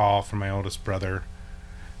got a call from my oldest brother,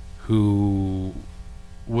 who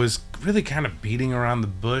was really kind of beating around the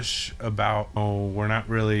bush about, we're not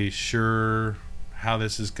really sure how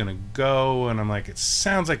this is going to go. And I'm like, it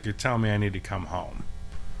sounds like you're telling me I need to come home.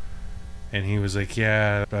 And he was like,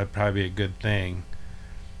 yeah, that'd probably be a good thing.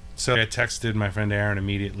 So I texted my friend Aaron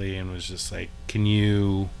immediately and was just like, can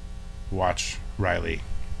you watch Riley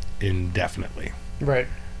indefinitely? Right.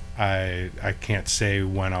 I can't say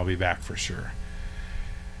when I'll be back for sure.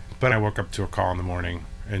 But I woke up to a call in the morning,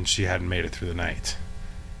 and she hadn't made it through the night.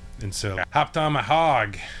 And so I hopped on my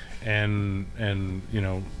hog and you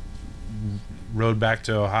know, rode back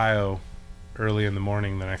to Ohio early in the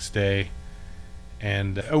morning the next day.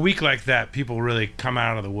 And a week like that, people really come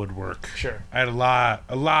out of the woodwork. Sure. I had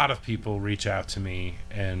a lot of people reach out to me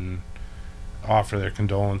and offer their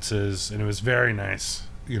condolences, and it was very nice.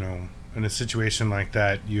 in a situation like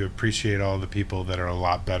that, you appreciate all the people that are a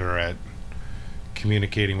lot better at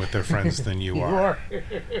communicating with their friends than you are.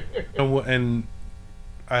 And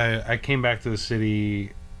I came back to the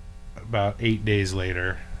city about 8 days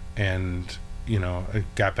later, and I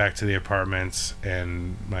got back to the apartments,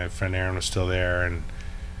 and my friend Aaron was still there, and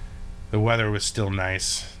the weather was still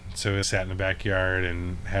nice, so we sat in the backyard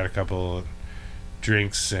and had a couple of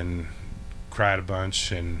drinks and cried a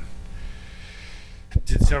bunch and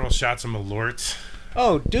did several shots of Malort.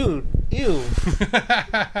 Oh, dude, ew.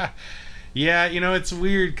 Yeah, it's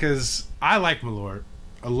weird because I like Malort.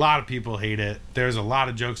 A lot of people hate it. There's a lot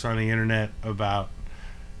of jokes on the internet about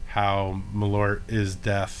how Malort is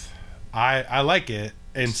death. I like it,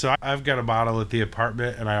 and so I've got a bottle at the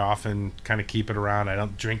apartment, and I often kind of keep it around. I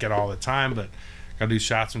don't drink it all the time, but I do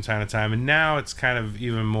shots from time to time. And now it's kind of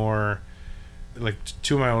even more like,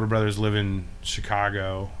 two of my older brothers live in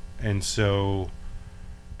Chicago, and so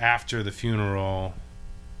after the funeral,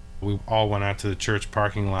 we all went out to the church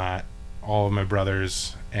parking lot, all of my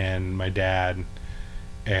brothers and my dad,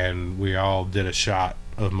 and we all did a shot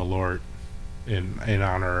of Malort in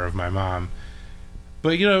honor of my mom.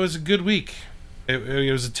 But it was a good week.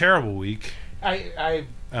 It was a terrible week. I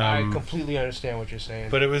completely understand what you're saying.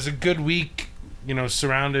 But it was a good week,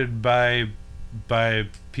 surrounded by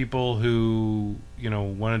people who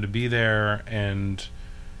wanted to be there, and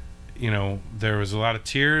there was a lot of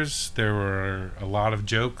tears, there were a lot of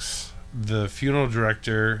jokes. The funeral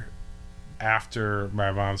director, after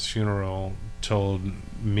my mom's funeral, told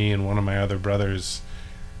me and one of my other brothers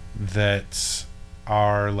that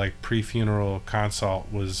our pre-funeral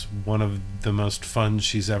consult was one of the most fun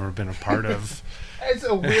she's ever been a part of. It's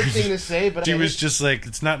a weird thing to say, but she was just like,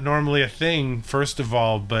 it's not normally a thing, first of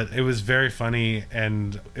all, but it was very funny,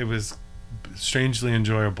 and it was strangely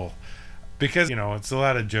enjoyable because it's a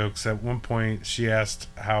lot of jokes. At one point she asked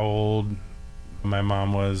how old my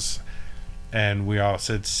mom was, and we all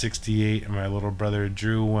said 68, and my little brother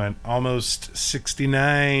Drew went almost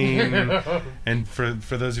 69. And for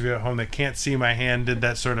those of you at home that can't see, my hand did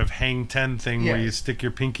that sort of hang 10 thing where you stick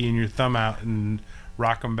your pinky and your thumb out and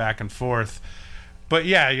rock them back and forth. But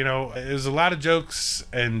yeah, it was a lot of jokes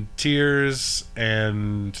and tears,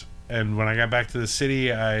 and when I got back to the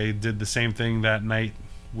city, I did the same thing that night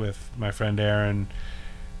with my friend Aaron,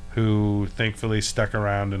 who thankfully stuck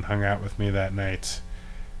around and hung out with me that night.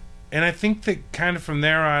 And I think that kind of from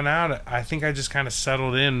there on out, I think I just kind of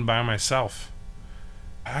settled in by myself.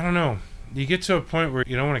 I don't know. You get to a point where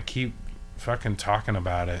you don't want to keep fucking talking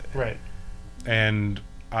about it. Right. And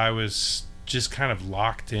I was just kind of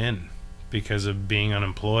locked in because of being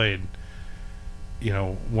unemployed.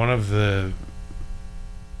 One of the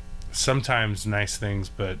sometimes nice things,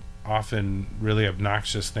 but often really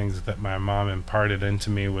obnoxious things that my mom imparted into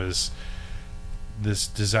me was this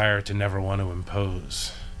desire to never want to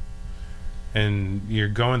impose. And you're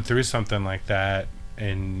going through something like that,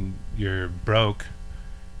 and you're broke,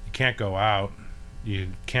 you can't go out, you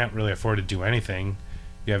can't really afford to do anything,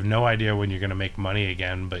 you have no idea when you're going to make money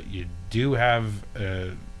again, but you do have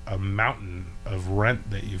a mountain of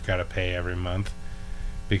rent that you've got to pay every month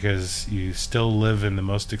because you still live in the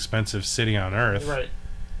most expensive city on earth. Right.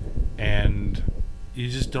 And you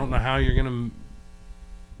just don't know how you're going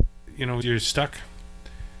to, you're stuck.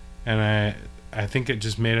 And I think it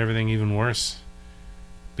just made everything even worse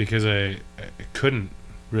because I couldn't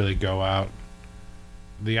really go out.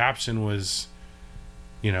 The option was,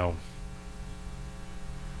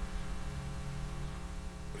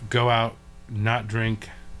 go out, not drink,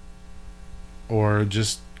 or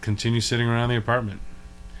just continue sitting around the apartment.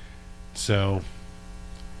 So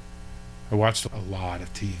I watched a lot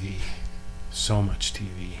of TV, so much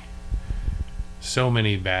TV, so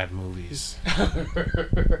many bad movies.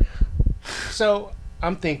 So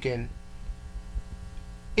I'm thinking,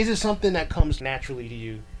 is it something that comes naturally to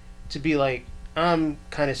you to be like, I'm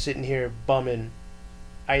kind of sitting here bumming,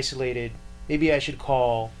 isolated, maybe I should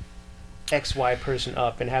call XY person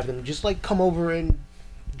up and have them just come over and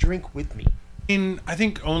drink with me? I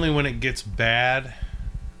think only when it gets bad.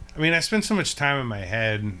 I spend so much time in my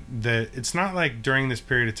head that it's not like during this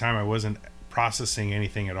period of time I wasn't processing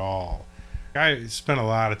anything at all. I spent a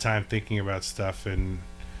lot of time thinking about stuff, and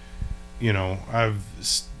I've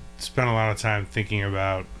spent a lot of time thinking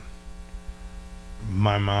about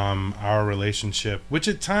my mom, our relationship, which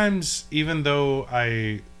at times, even though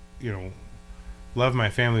I, love my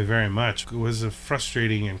family very much, it was a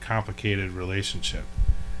frustrating and complicated relationship.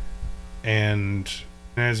 And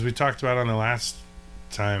as we talked about on the last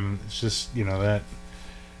time, it's just, that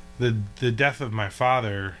the death of my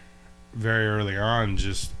father very early on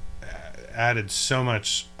just added so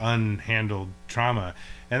much unhandled trauma.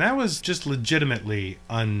 And that was just legitimately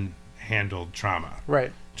unhandled trauma.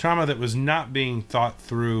 Right. Trauma that was not being thought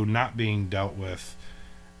through, not being dealt with,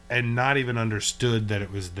 and not even understood that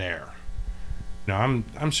it was there.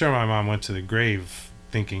 I'm sure my mom went to the grave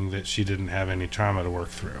thinking that she didn't have any trauma to work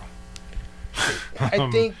through. I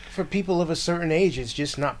think for people of a certain age, it's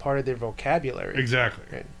just not part of their vocabulary. Exactly.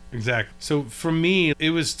 Right. Exactly. So for me, it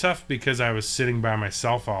was tough because I was sitting by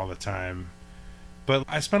myself all the time. But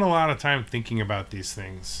I spent a lot of time thinking about these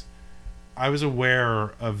things. I was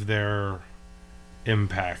aware of their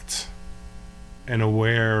impact and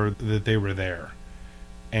aware that they were there.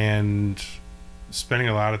 And spending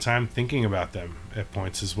a lot of time thinking about them at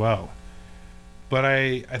points as well. But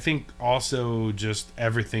I think also just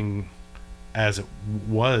everything as it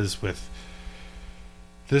was with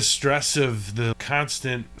the stress of the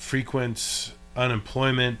constant, frequent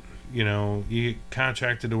unemployment. You get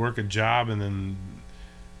contracted to work a job and then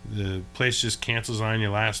the place just cancels on you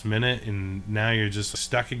last minute, and now you're just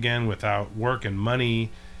stuck again without work and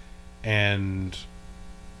money. And,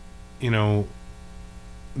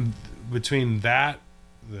 between that,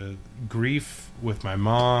 the grief with my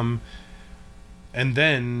mom, and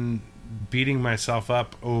then beating myself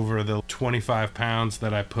up over the 25 pounds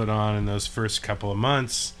that I put on in those first couple of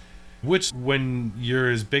months, which when you're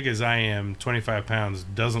as big as I am, 25 pounds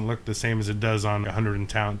doesn't look the same as it does on a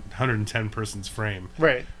 110 person's frame.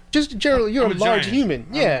 Right. Just generally, you're a large giant. human.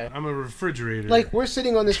 Yeah. I'm a refrigerator. Like, we're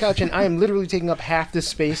sitting on this couch and I am literally taking up half the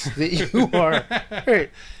space that you are. Right.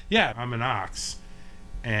 Yeah, I'm an ox.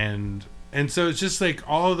 And so it's just like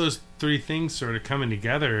all of those three things sort of coming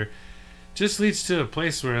together just leads to a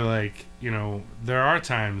place where, like, there are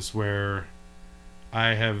times where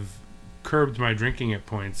I have curbed my drinking at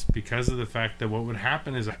points because of the fact that what would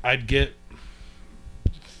happen is I'd get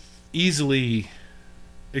easily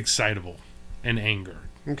excitable and angered.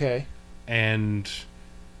 Okay. And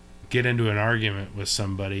get into an argument with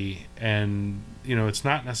somebody, and, it's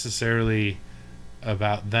not necessarily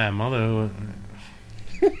about them, although...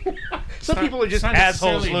 Some people are just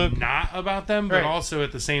assholes, Luke. Not about them, but right. Also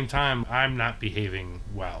at the same time, I'm not behaving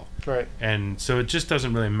well. Right. And so it just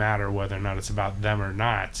doesn't really matter whether or not it's about them or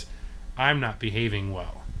not. I'm not behaving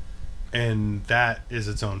well. And that is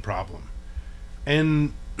its own problem.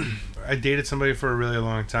 And I dated somebody for a really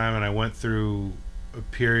long time, and I went through a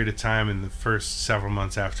period of time in the first several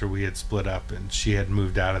months after we had split up and she had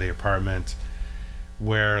moved out of the apartment,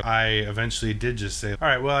 where I eventually did just say, all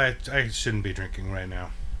right, well, I shouldn't be drinking right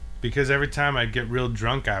now. Because every time I'd get real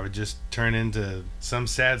drunk, I would just turn into some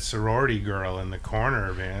sad sorority girl in the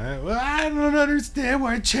corner being, well, I don't understand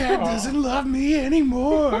why Chad doesn't love me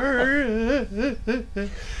anymore.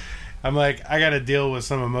 I'm like, I got to deal with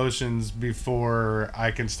some emotions before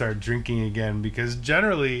I can start drinking again. Because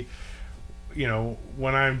generally,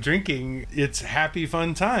 when I'm drinking, it's happy,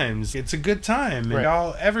 fun times. It's a good time. And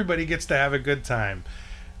right. Everybody gets to have a good time.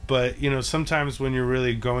 But, sometimes when you're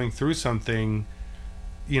really going through something,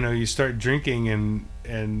 you start drinking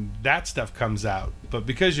and that stuff comes out. But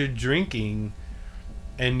because you're drinking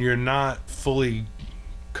and you're not fully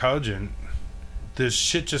cogent, this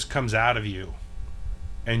shit just comes out of you.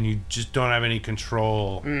 And you just don't have any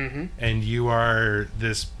control. Mm-hmm. And you are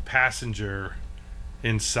this passenger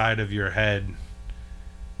inside of your head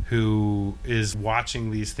who is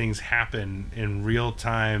watching these things happen in real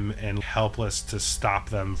time and helpless to stop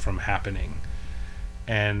them from happening.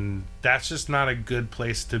 And that's just not a good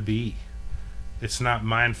place to be. It's not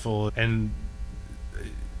mindful. And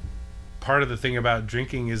part of the thing about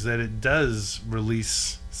drinking is that it does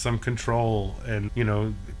release some control, and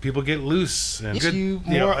people get loose and you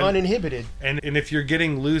more uninhibited. And if you're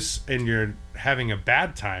getting loose and you're having a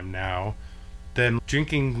bad time now, then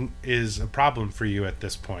drinking is a problem for you at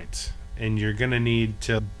this point. And you're going to need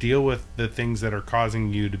to deal with the things that are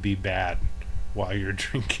causing you to be bad while you're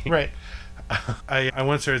drinking. Right. I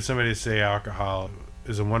once heard somebody say alcohol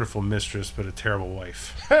is a wonderful mistress but a terrible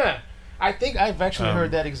wife. I think I've actually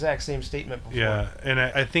heard that exact same statement before. Yeah, and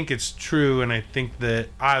I think it's true, and I think that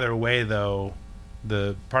either way, though,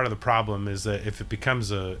 the part of the problem is that if it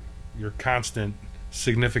becomes your constant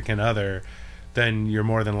significant other, then you're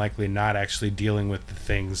more than likely not actually dealing with the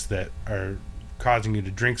things that are causing you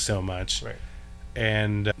to drink so much. Right.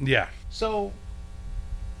 And, yeah. So,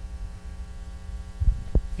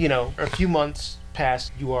 a few months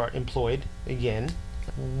past, you are employed again.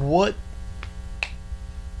 What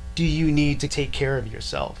do you need to take care of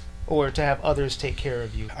yourself, or to have others take care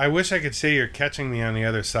of you? I wish I could say you're catching me on the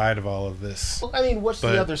other side of all of this. Well, I mean, what's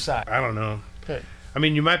the other side? I don't know. Okay. I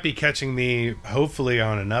mean, you might be catching me, hopefully,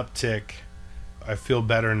 on an uptick. I feel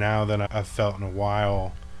better now than I've felt in a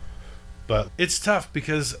while. But it's tough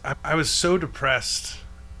because I was so depressed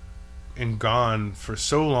and gone for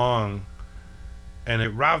so long, and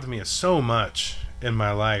it robbed me of so much in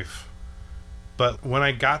my life. But when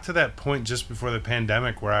I got to that point just before the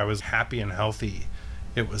pandemic where I was happy and healthy,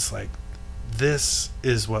 it was like, this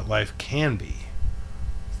is what life can be.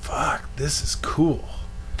 Fuck, this is cool.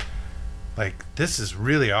 Like, this is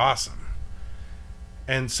really awesome.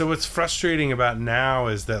 And so what's frustrating about now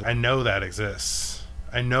is that I know that exists.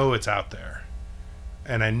 I know it's out there.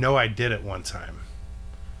 And I know I did it one time.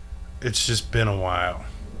 It's just been a while.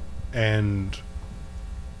 And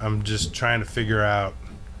I'm just trying to figure out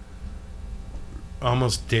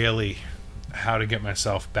almost daily how to get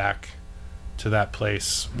myself back to that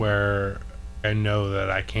place where I know that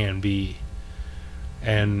I can be.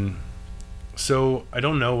 And so I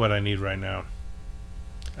don't know what I need right now.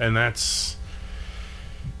 And that's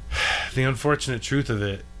the unfortunate truth of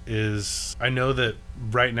it. Is I know that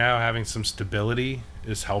right now having some stability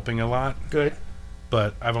is helping a lot. Good.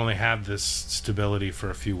 But I've only had this stability for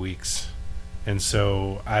a few weeks. And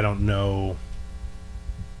so I don't know.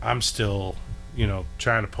 I'm still,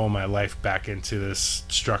 trying to pull my life back into this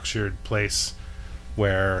structured place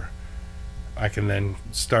where I can then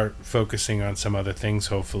start focusing on some other things,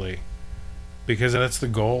 hopefully. Because that's the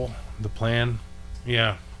goal, the plan.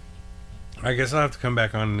 Yeah. I guess I'll have to come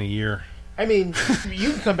back on in a year. I mean,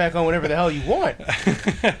 you can come back on whenever the hell you want.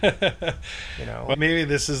 Well, maybe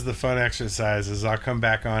this is the fun exercise. Is I'll come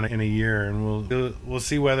back on in a year, and we'll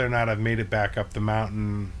see whether or not I've made it back up the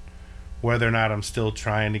mountain, whether or not I'm still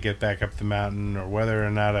trying to get back up the mountain, or whether or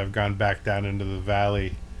not I've gone back down into the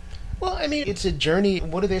valley. Well, I mean, it's a journey.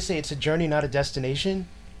 What do they say? It's a journey, not a destination.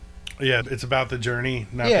 Yeah, it's about the journey,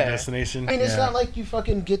 not the destination. I mean, it's not like you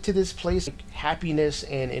fucking get to this place of happiness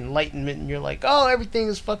and enlightenment and you're like, oh, everything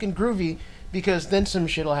is fucking groovy, because then some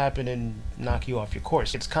shit will happen and knock you off your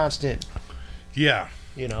course. It's constant. Yeah.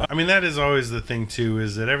 I mean, that is always the thing, too,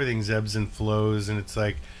 is that everything's ebbs and flows, and it's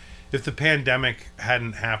like, if the pandemic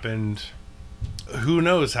hadn't happened, who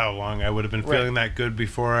knows how long I would have been feeling that good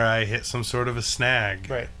before I hit some sort of a snag.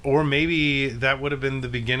 Right. Or maybe that would have been the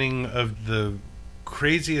beginning of the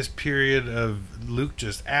craziest period of Luke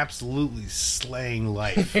just absolutely slaying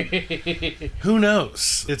life. Who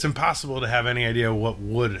knows? It's impossible to have any idea what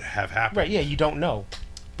would have happened. Right, yeah, you don't know.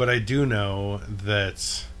 But I do know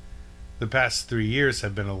that the past 3 years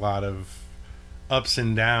have been a lot of ups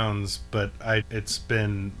and downs, but it's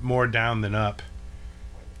been more down than up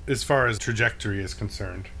as far as trajectory is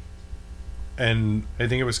concerned. And I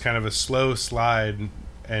think it was kind of a slow slide,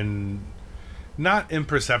 and not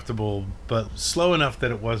imperceptible, but slow enough that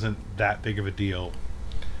it wasn't that big of a deal.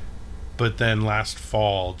 But then last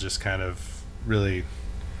fall just kind of really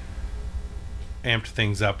amped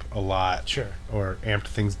things up a lot. Sure. Or amped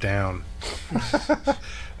things down.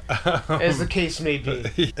 As the case may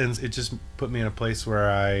be. And it just put me in a place where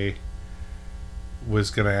I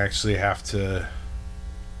was going to actually have to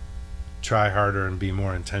try harder and be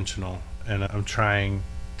more intentional. And I'm trying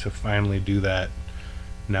to finally do that.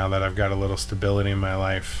 Now that I've got a little stability in my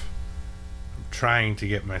life, I'm trying to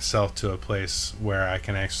get myself to a place where I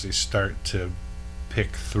can actually start to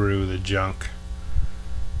pick through the junk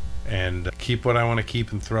and keep what I want to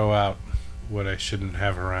keep and throw out what I shouldn't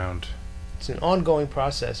have around. It's an ongoing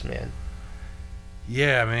process, man.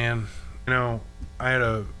 Yeah, man. I had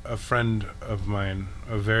a friend of mine,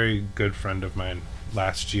 a very good friend of mine,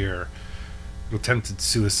 last year who attempted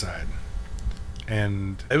suicide.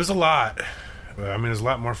 And it was a lot. I mean, it was a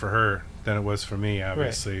lot more for her than it was for me,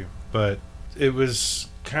 obviously. Right. But it was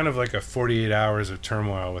kind of like a 48 hours of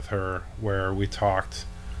turmoil with her, where we talked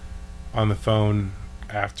on the phone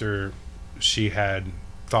after she had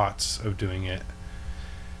thoughts of doing it.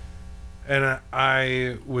 And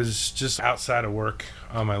I was just outside of work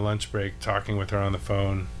on my lunch break talking with her on the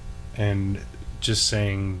phone and just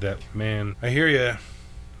saying that, man, I hear you.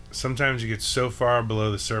 Sometimes you get so far below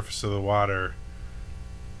the surface of the water,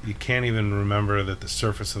 you can't even remember that the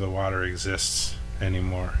surface of the water exists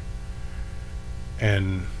anymore.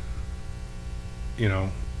 And,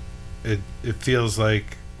 it feels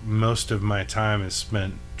like most of my time is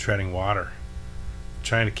spent treading water,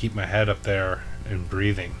 trying to keep my head up there and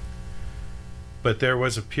breathing. But there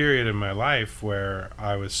was a period in my life where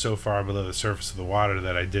I was so far below the surface of the water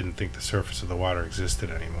that I didn't think the surface of the water existed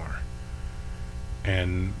anymore.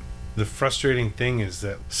 And the frustrating thing is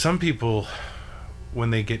that some people, when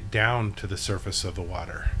they get down to the surface of the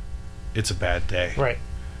water, it's a bad day. Right.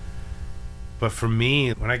 But for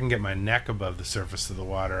me, when I can get my neck above the surface of the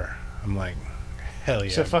water, I'm like, hell yeah.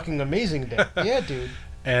 It's a fucking amazing day. Yeah, dude.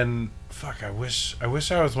 And fuck, I wish I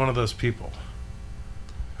was one of those people.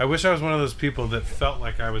 I wish I was one of those people that felt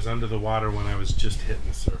like I was under the water when I was just hitting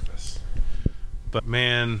the surface. But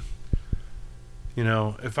man, you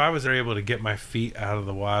know, if I was able to get my feet out of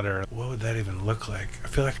the water, what would that even look like? I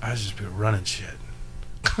feel like I'd just be running shit.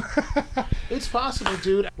 It's possible,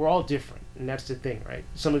 dude. We're all different, and that's the thing, right?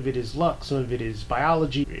 Some of it is luck, some of it is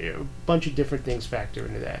biology. A bunch of different things factor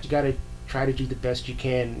into that. You gotta try to do the best you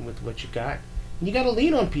can with what you got. And you gotta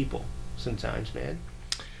lean on people sometimes, man.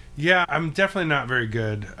 Yeah, I'm definitely not very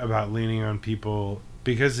good about leaning on people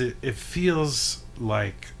because it feels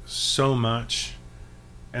like so much.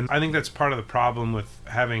 And I think that's part of the problem with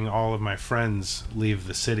having all of my friends leave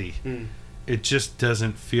the city. It just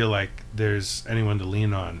doesn't feel like there's anyone to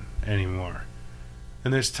lean on anymore.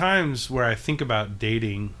 And there's times where I think about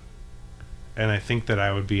dating and I think that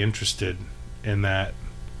I would be interested in that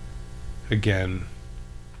again.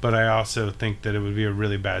 But I also think that it would be a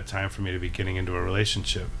really bad time for me to be getting into a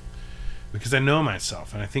relationship because I know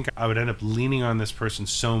myself, and I think I would end up leaning on this person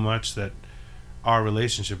so much that our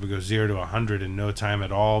relationship would go 0 to 100 in no time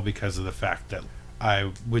at all because of the fact that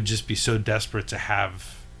I would just be so desperate to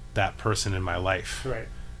have that person in my life. Right.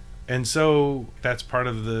 And so that's part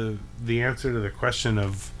of the answer to the question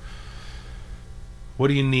of what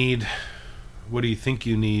do you need? What do you think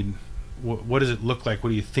you need? What does it look like?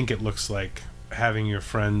 What do you think it looks like having your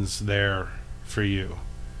friends there for you?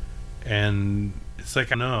 And it's like I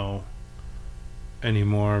don't know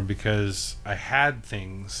anymore because I had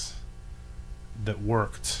things that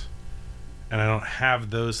worked and I don't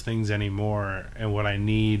have those things anymore, and what I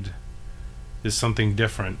need is something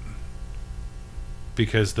different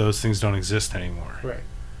because those things don't exist anymore. Right.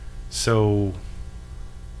 So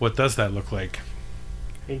what does that look like?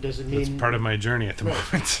 And does it mean... It's part of my journey at the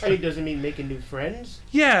moment. And it doesn't mean making new friends?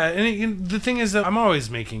 Yeah, and the thing is that I'm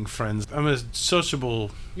always making friends. I'm a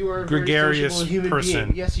sociable, You are a gregarious very sociable human person.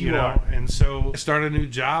 being. Yes, you know? are. And so I start a new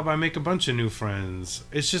job, I make a bunch of new friends.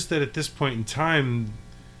 It's just that at this point in time,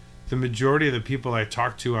 the majority of the people I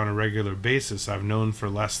talk to on a regular basis I've known for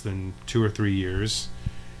less than 2 or 3 years.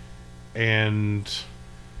 And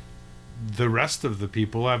the rest of the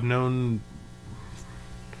people I've known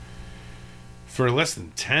for less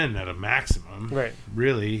than 10 at a maximum. Right.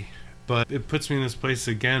 Really. But it puts me in this place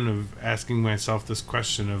again of asking myself this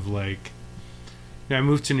question of like, you know, I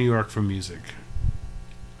moved to New York for music.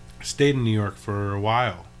 I stayed in New York for a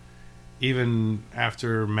while. Even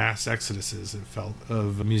after mass exoduses, it felt,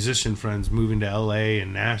 of musician friends moving to LA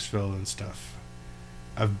and Nashville and stuff.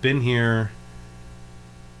 I've been here,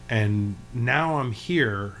 and now I'm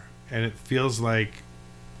here, and it feels like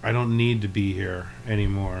I don't need to be here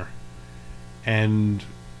anymore. And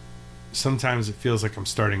sometimes it feels like I'm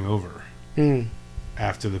starting over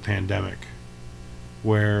after the pandemic,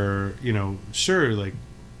 where, you know, sure, like,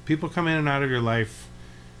 people come in and out of your life,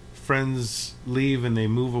 friends leave and they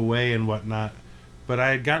move away and whatnot, but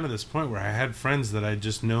I had gotten to this point where I had friends that I'd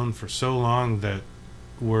just known for so long that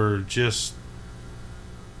were just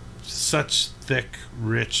such thick,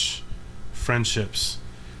 rich friendships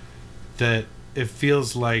that it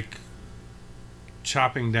feels like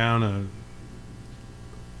chopping down a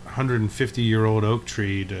 150-year-old oak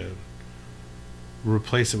tree to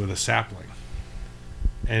replace it with a sapling.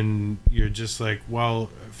 And you're just like, well,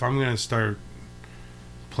 if I'm going to start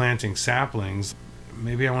planting saplings,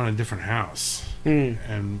 maybe I want a different house.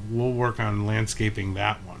 And we'll work on landscaping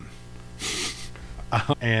that one.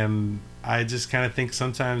 And I just kind of think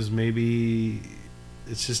sometimes maybe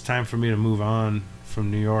it's just time for me to move on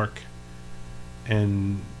from New York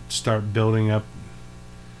and start building up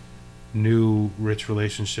new rich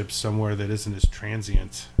relationships somewhere that isn't as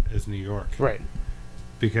transient as New York. Right.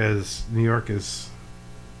 Because New York is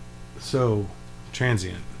so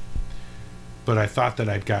transient. But I thought that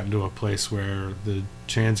I'd gotten to a place where the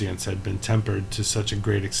transience had been tempered to such a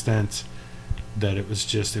great extent that it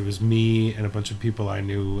was me and a bunch of people I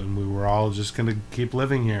knew, and we were all just going to keep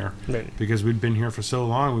living here. Right. Because we'd been here for so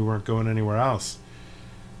long, we weren't going anywhere else.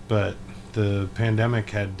 But the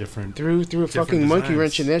pandemic had different... Threw a fucking monkey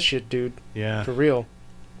wrench in that shit, dude. Yeah. For real.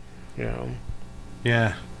 You know.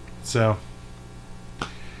 Yeah. So,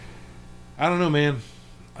 I don't know, man.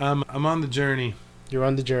 I'm on the journey. You're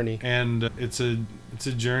on the journey. And it's a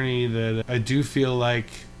journey that I do feel like,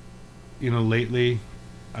 you know, lately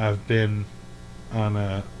I've been on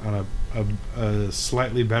a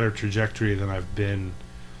slightly better trajectory than I've been.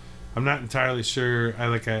 I'm not entirely sure.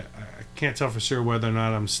 I can't tell for sure whether or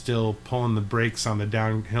not I'm still pulling the brakes on the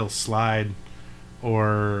downhill slide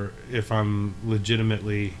or if I'm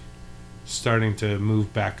legitimately starting to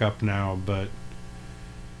move back up now, but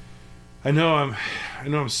I know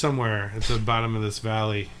I'm somewhere at the bottom of this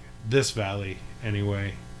valley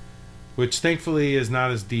anyway, which thankfully is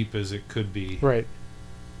not as deep as it could be. Right.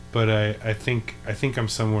 But I think I'm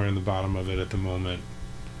somewhere in the bottom of it at the moment.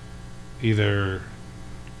 Either,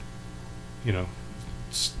 you know,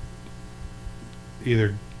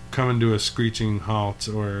 either coming to a screeching halt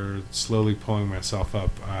or slowly pulling myself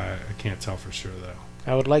up. I can't tell for sure, though.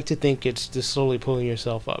 I would like to think it's just slowly pulling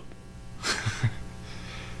yourself up.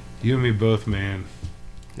 You and me both, man.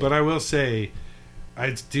 But I will say,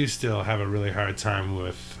 I do still have a really hard time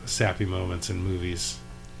with sappy moments in movies.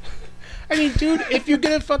 I mean, dude, if you're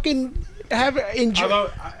gonna fucking I've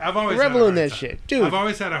always revel in that time. shit, dude. I've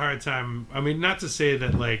always had a hard time. I mean, not to say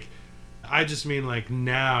that, like, I just mean, like,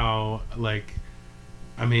 now, like,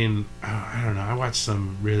 I mean, I don't know. I watched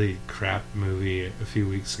some really crap movie a few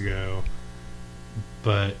weeks ago,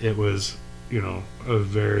 but it was, you know, a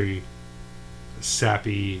very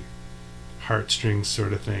sappy heartstrings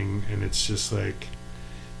sort of thing, and it's just like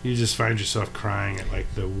you just find yourself crying at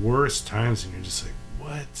like the worst times, and you're just like,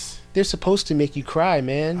 what? They're supposed to make you cry,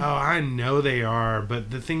 man. Oh, I know they are, but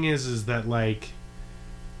the thing is that, like,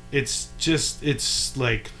 it's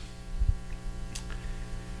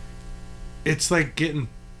like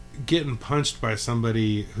getting punched by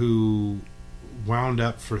somebody who wound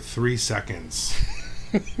up for 3 seconds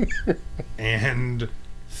and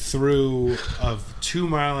threw a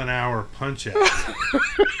 2-mile-an-hour punch at you.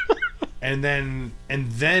 and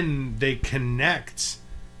then they connect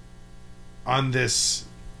on this,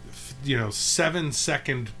 you know,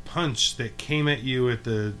 7-second punch that came at you at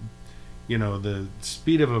the, you know, the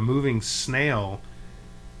speed of a moving snail,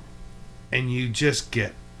 and you just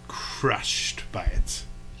get crushed by it.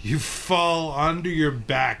 You fall onto your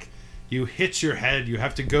back, you hit your head, you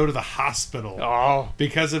have to go to the hospital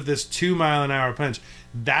because of this 2-mile-an-hour punch.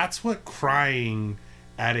 That's what crying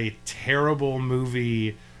at a terrible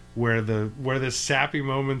movie where the sappy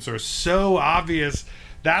moments are so obvious,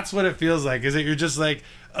 that's what it feels like. Is that you're just like,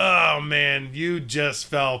 oh man, you just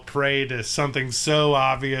fell prey to something so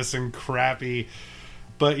obvious and crappy.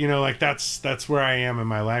 But, you know, like, that's where I am in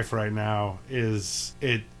my life right now. Is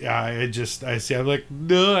it? I see. I'm like,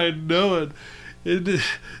 no, I know it.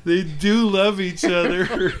 They do love each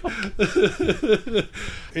other.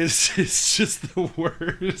 It's just the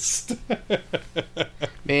worst.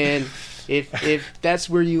 Man, if that's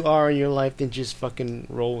where you are in your life, then just fucking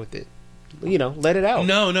roll with it. You know, let it out.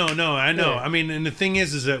 No, I know. Yeah. I mean, and the thing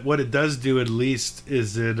is that what it does do, at least,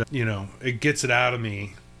 is it, you know, it gets it out of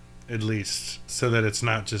me, at least, so that it's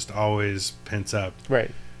not just always pent up. Right.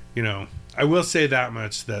 You know, I will say that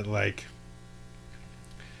much, that, like,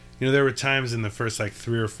 you know, there were times in the first, like,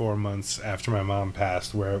 3 or 4 months after my mom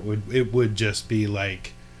passed where it would just be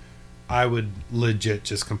like, I would legit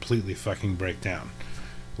just completely fucking break down.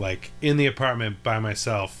 Like, in the apartment by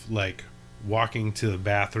myself, like, walking to the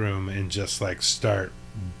bathroom and just, like, start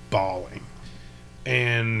bawling.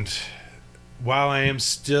 And while I am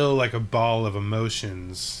still, like, a ball of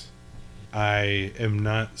emotions, I am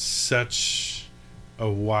not such a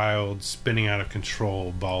wild, spinning out of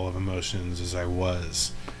control ball of emotions as I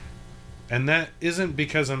was. And that isn't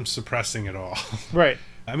because I'm suppressing it all. Right.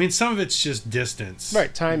 I mean, some of it's just distance.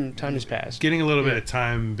 Right. Time has passed. Getting a little bit of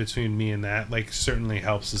time between me and that, like, certainly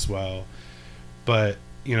helps as well. But,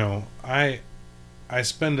 you know, I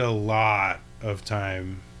spend a lot of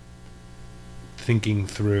time thinking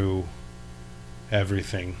through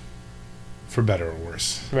everything, for better or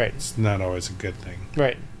worse. Right. It's not always a good thing.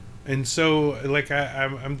 Right. And so, like,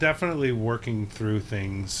 I'm definitely working through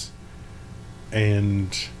things,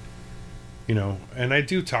 and, you know, and I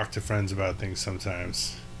do talk to friends about things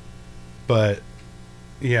sometimes, but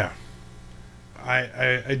yeah,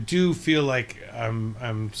 I do feel like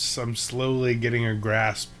I'm slowly getting a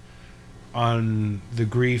grasp on the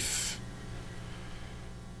grief,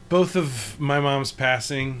 both of my mom's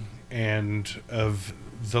passing and of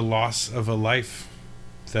the loss of a life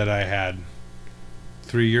that I had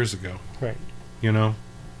 3 years ago. Right. You know?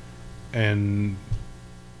 And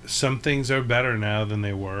some things are better now than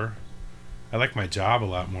they were. I like my job a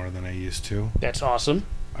lot more than I used to. That's awesome.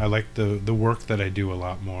 I like the work that I do a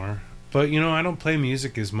lot more. But, you know, I don't play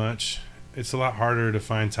music as much. It's a lot harder to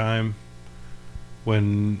find time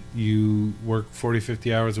when you work 40,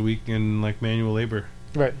 50 hours a week in, like, manual labor.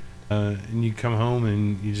 Right. And you come home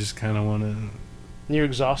and you just kind of want to... You're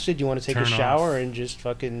exhausted, you want to take a turn shower off. and just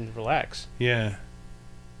fucking relax. Yeah.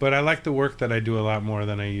 But I like the work that I do a lot more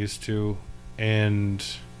than I used to. And,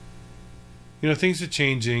 you know, things are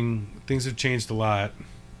changing. Things have changed a lot.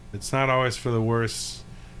 It's not always for the worse,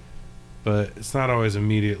 but it's not always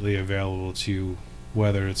immediately available to you,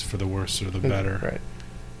 whether it's for the worse or the better. Right.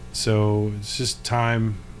 So it's just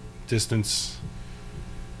time, distance,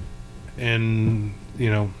 and, you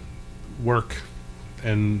know, work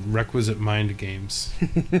and requisite mind games.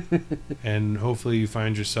 And hopefully you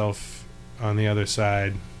find yourself on the other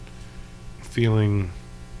side feeling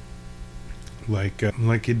like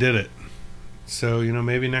you did it. So,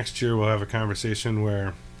 maybe next year we'll have a conversation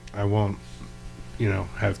where I won't,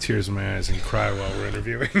 have tears in my eyes and cry while we're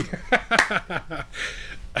interviewing.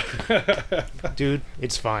 Dude,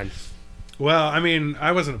 it's fine. Well,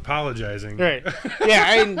 I wasn't apologizing. Right.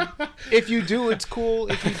 Yeah, if you do, it's cool.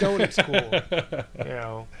 If you don't, it's cool.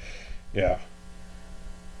 Yeah. No.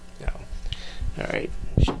 All right.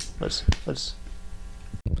 Let's.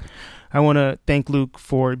 I want to thank Luke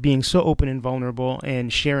for being so open and vulnerable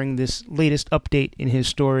and sharing this latest update in his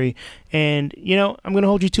story. And, I'm going to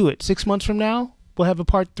hold you to it. 6 months from now, we'll have a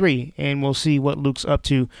part 3, and we'll see what Luke's up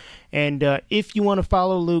to. And if you want to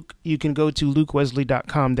follow Luke, you can go to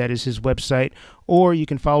lukewesley.com. That is his website. Or you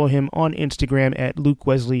can follow him on Instagram at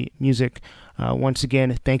lukewesleymusic. Once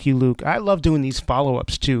again, thank you, Luke. I love doing these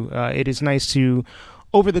follow-ups, too. It is nice to,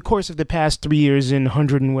 over the course of the past 3 years and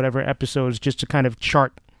 100 and whatever episodes, just to kind of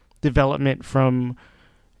chart development from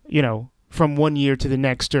 1 year to the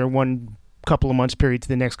next, or one couple of months period to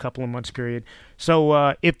the next couple of months period.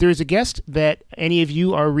 So if there's a guest that any of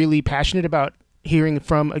you are really passionate about hearing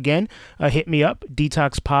from again, hit me up,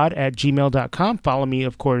 DetoxPod@gmail.com. Follow me,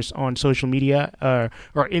 of course, on social media,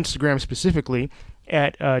 or Instagram specifically,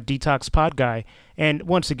 at DetoxPod Guy. And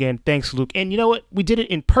once again, thanks, Luke. And you know what? We did it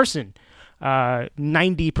in person.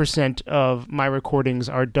 90% of my recordings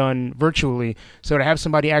are done virtually. So to have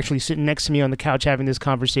somebody actually sitting next to me on the couch having this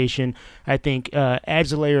conversation, I think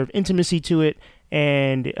adds a layer of intimacy to it.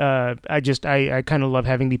 And I kind of love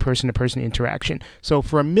having the person-to-person interaction. So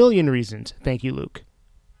for a million reasons, thank you, Luke.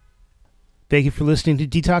 Thank you for listening to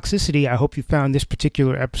Detoxicity. I hope you found this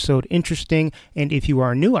particular episode interesting. And if you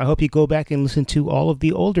are new, I hope you go back and listen to all of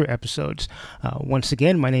the older episodes. Once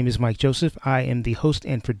again, my name is Mike Joseph. I am the host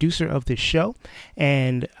and producer of this show.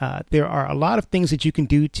 And there are a lot of things that you can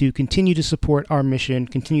do to continue to support our mission,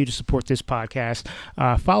 continue to support this podcast.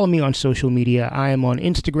 Follow me on social media. I am on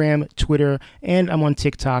Instagram, Twitter, and I'm on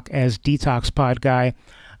TikTok as DetoxPod Guy.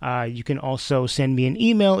 You can also send me an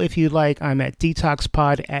email if you'd like. I'm at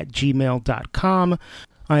detoxpod@gmail.com.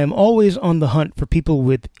 I am always on the hunt for people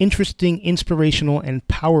with interesting, inspirational, and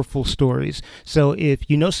powerful stories. So if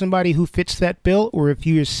you know somebody who fits that bill, or if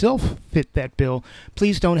you yourself fit that bill,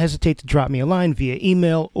 please don't hesitate to drop me a line via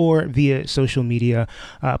email or via social media.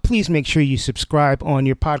 Please make sure you subscribe on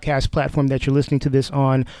your podcast platform that you're listening to this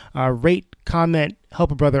on. Rate, comment,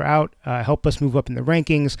 help a brother out, help us move up in the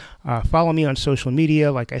rankings. Follow me on social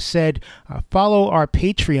media. Like I said, follow our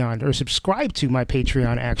Patreon, or subscribe to my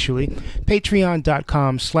Patreon, actually.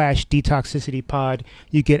 Patreon.com/detoxicitypod.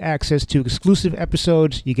 You get access to exclusive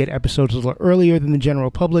episodes. You get episodes a little earlier than the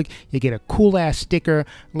general public. You get a cool ass sticker,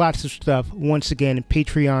 lots of stuff. Once again,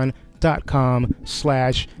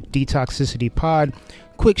 patreon.com/detoxicitypod.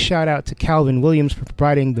 Quick shout out to Calvin Williams for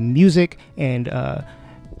providing the music and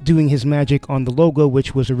doing his magic on the logo,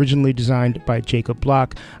 which was originally designed by Jacob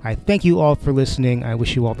Block. I thank you all for listening. I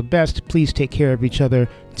wish you all the best. Please take care of each other.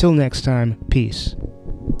 Till next time, peace.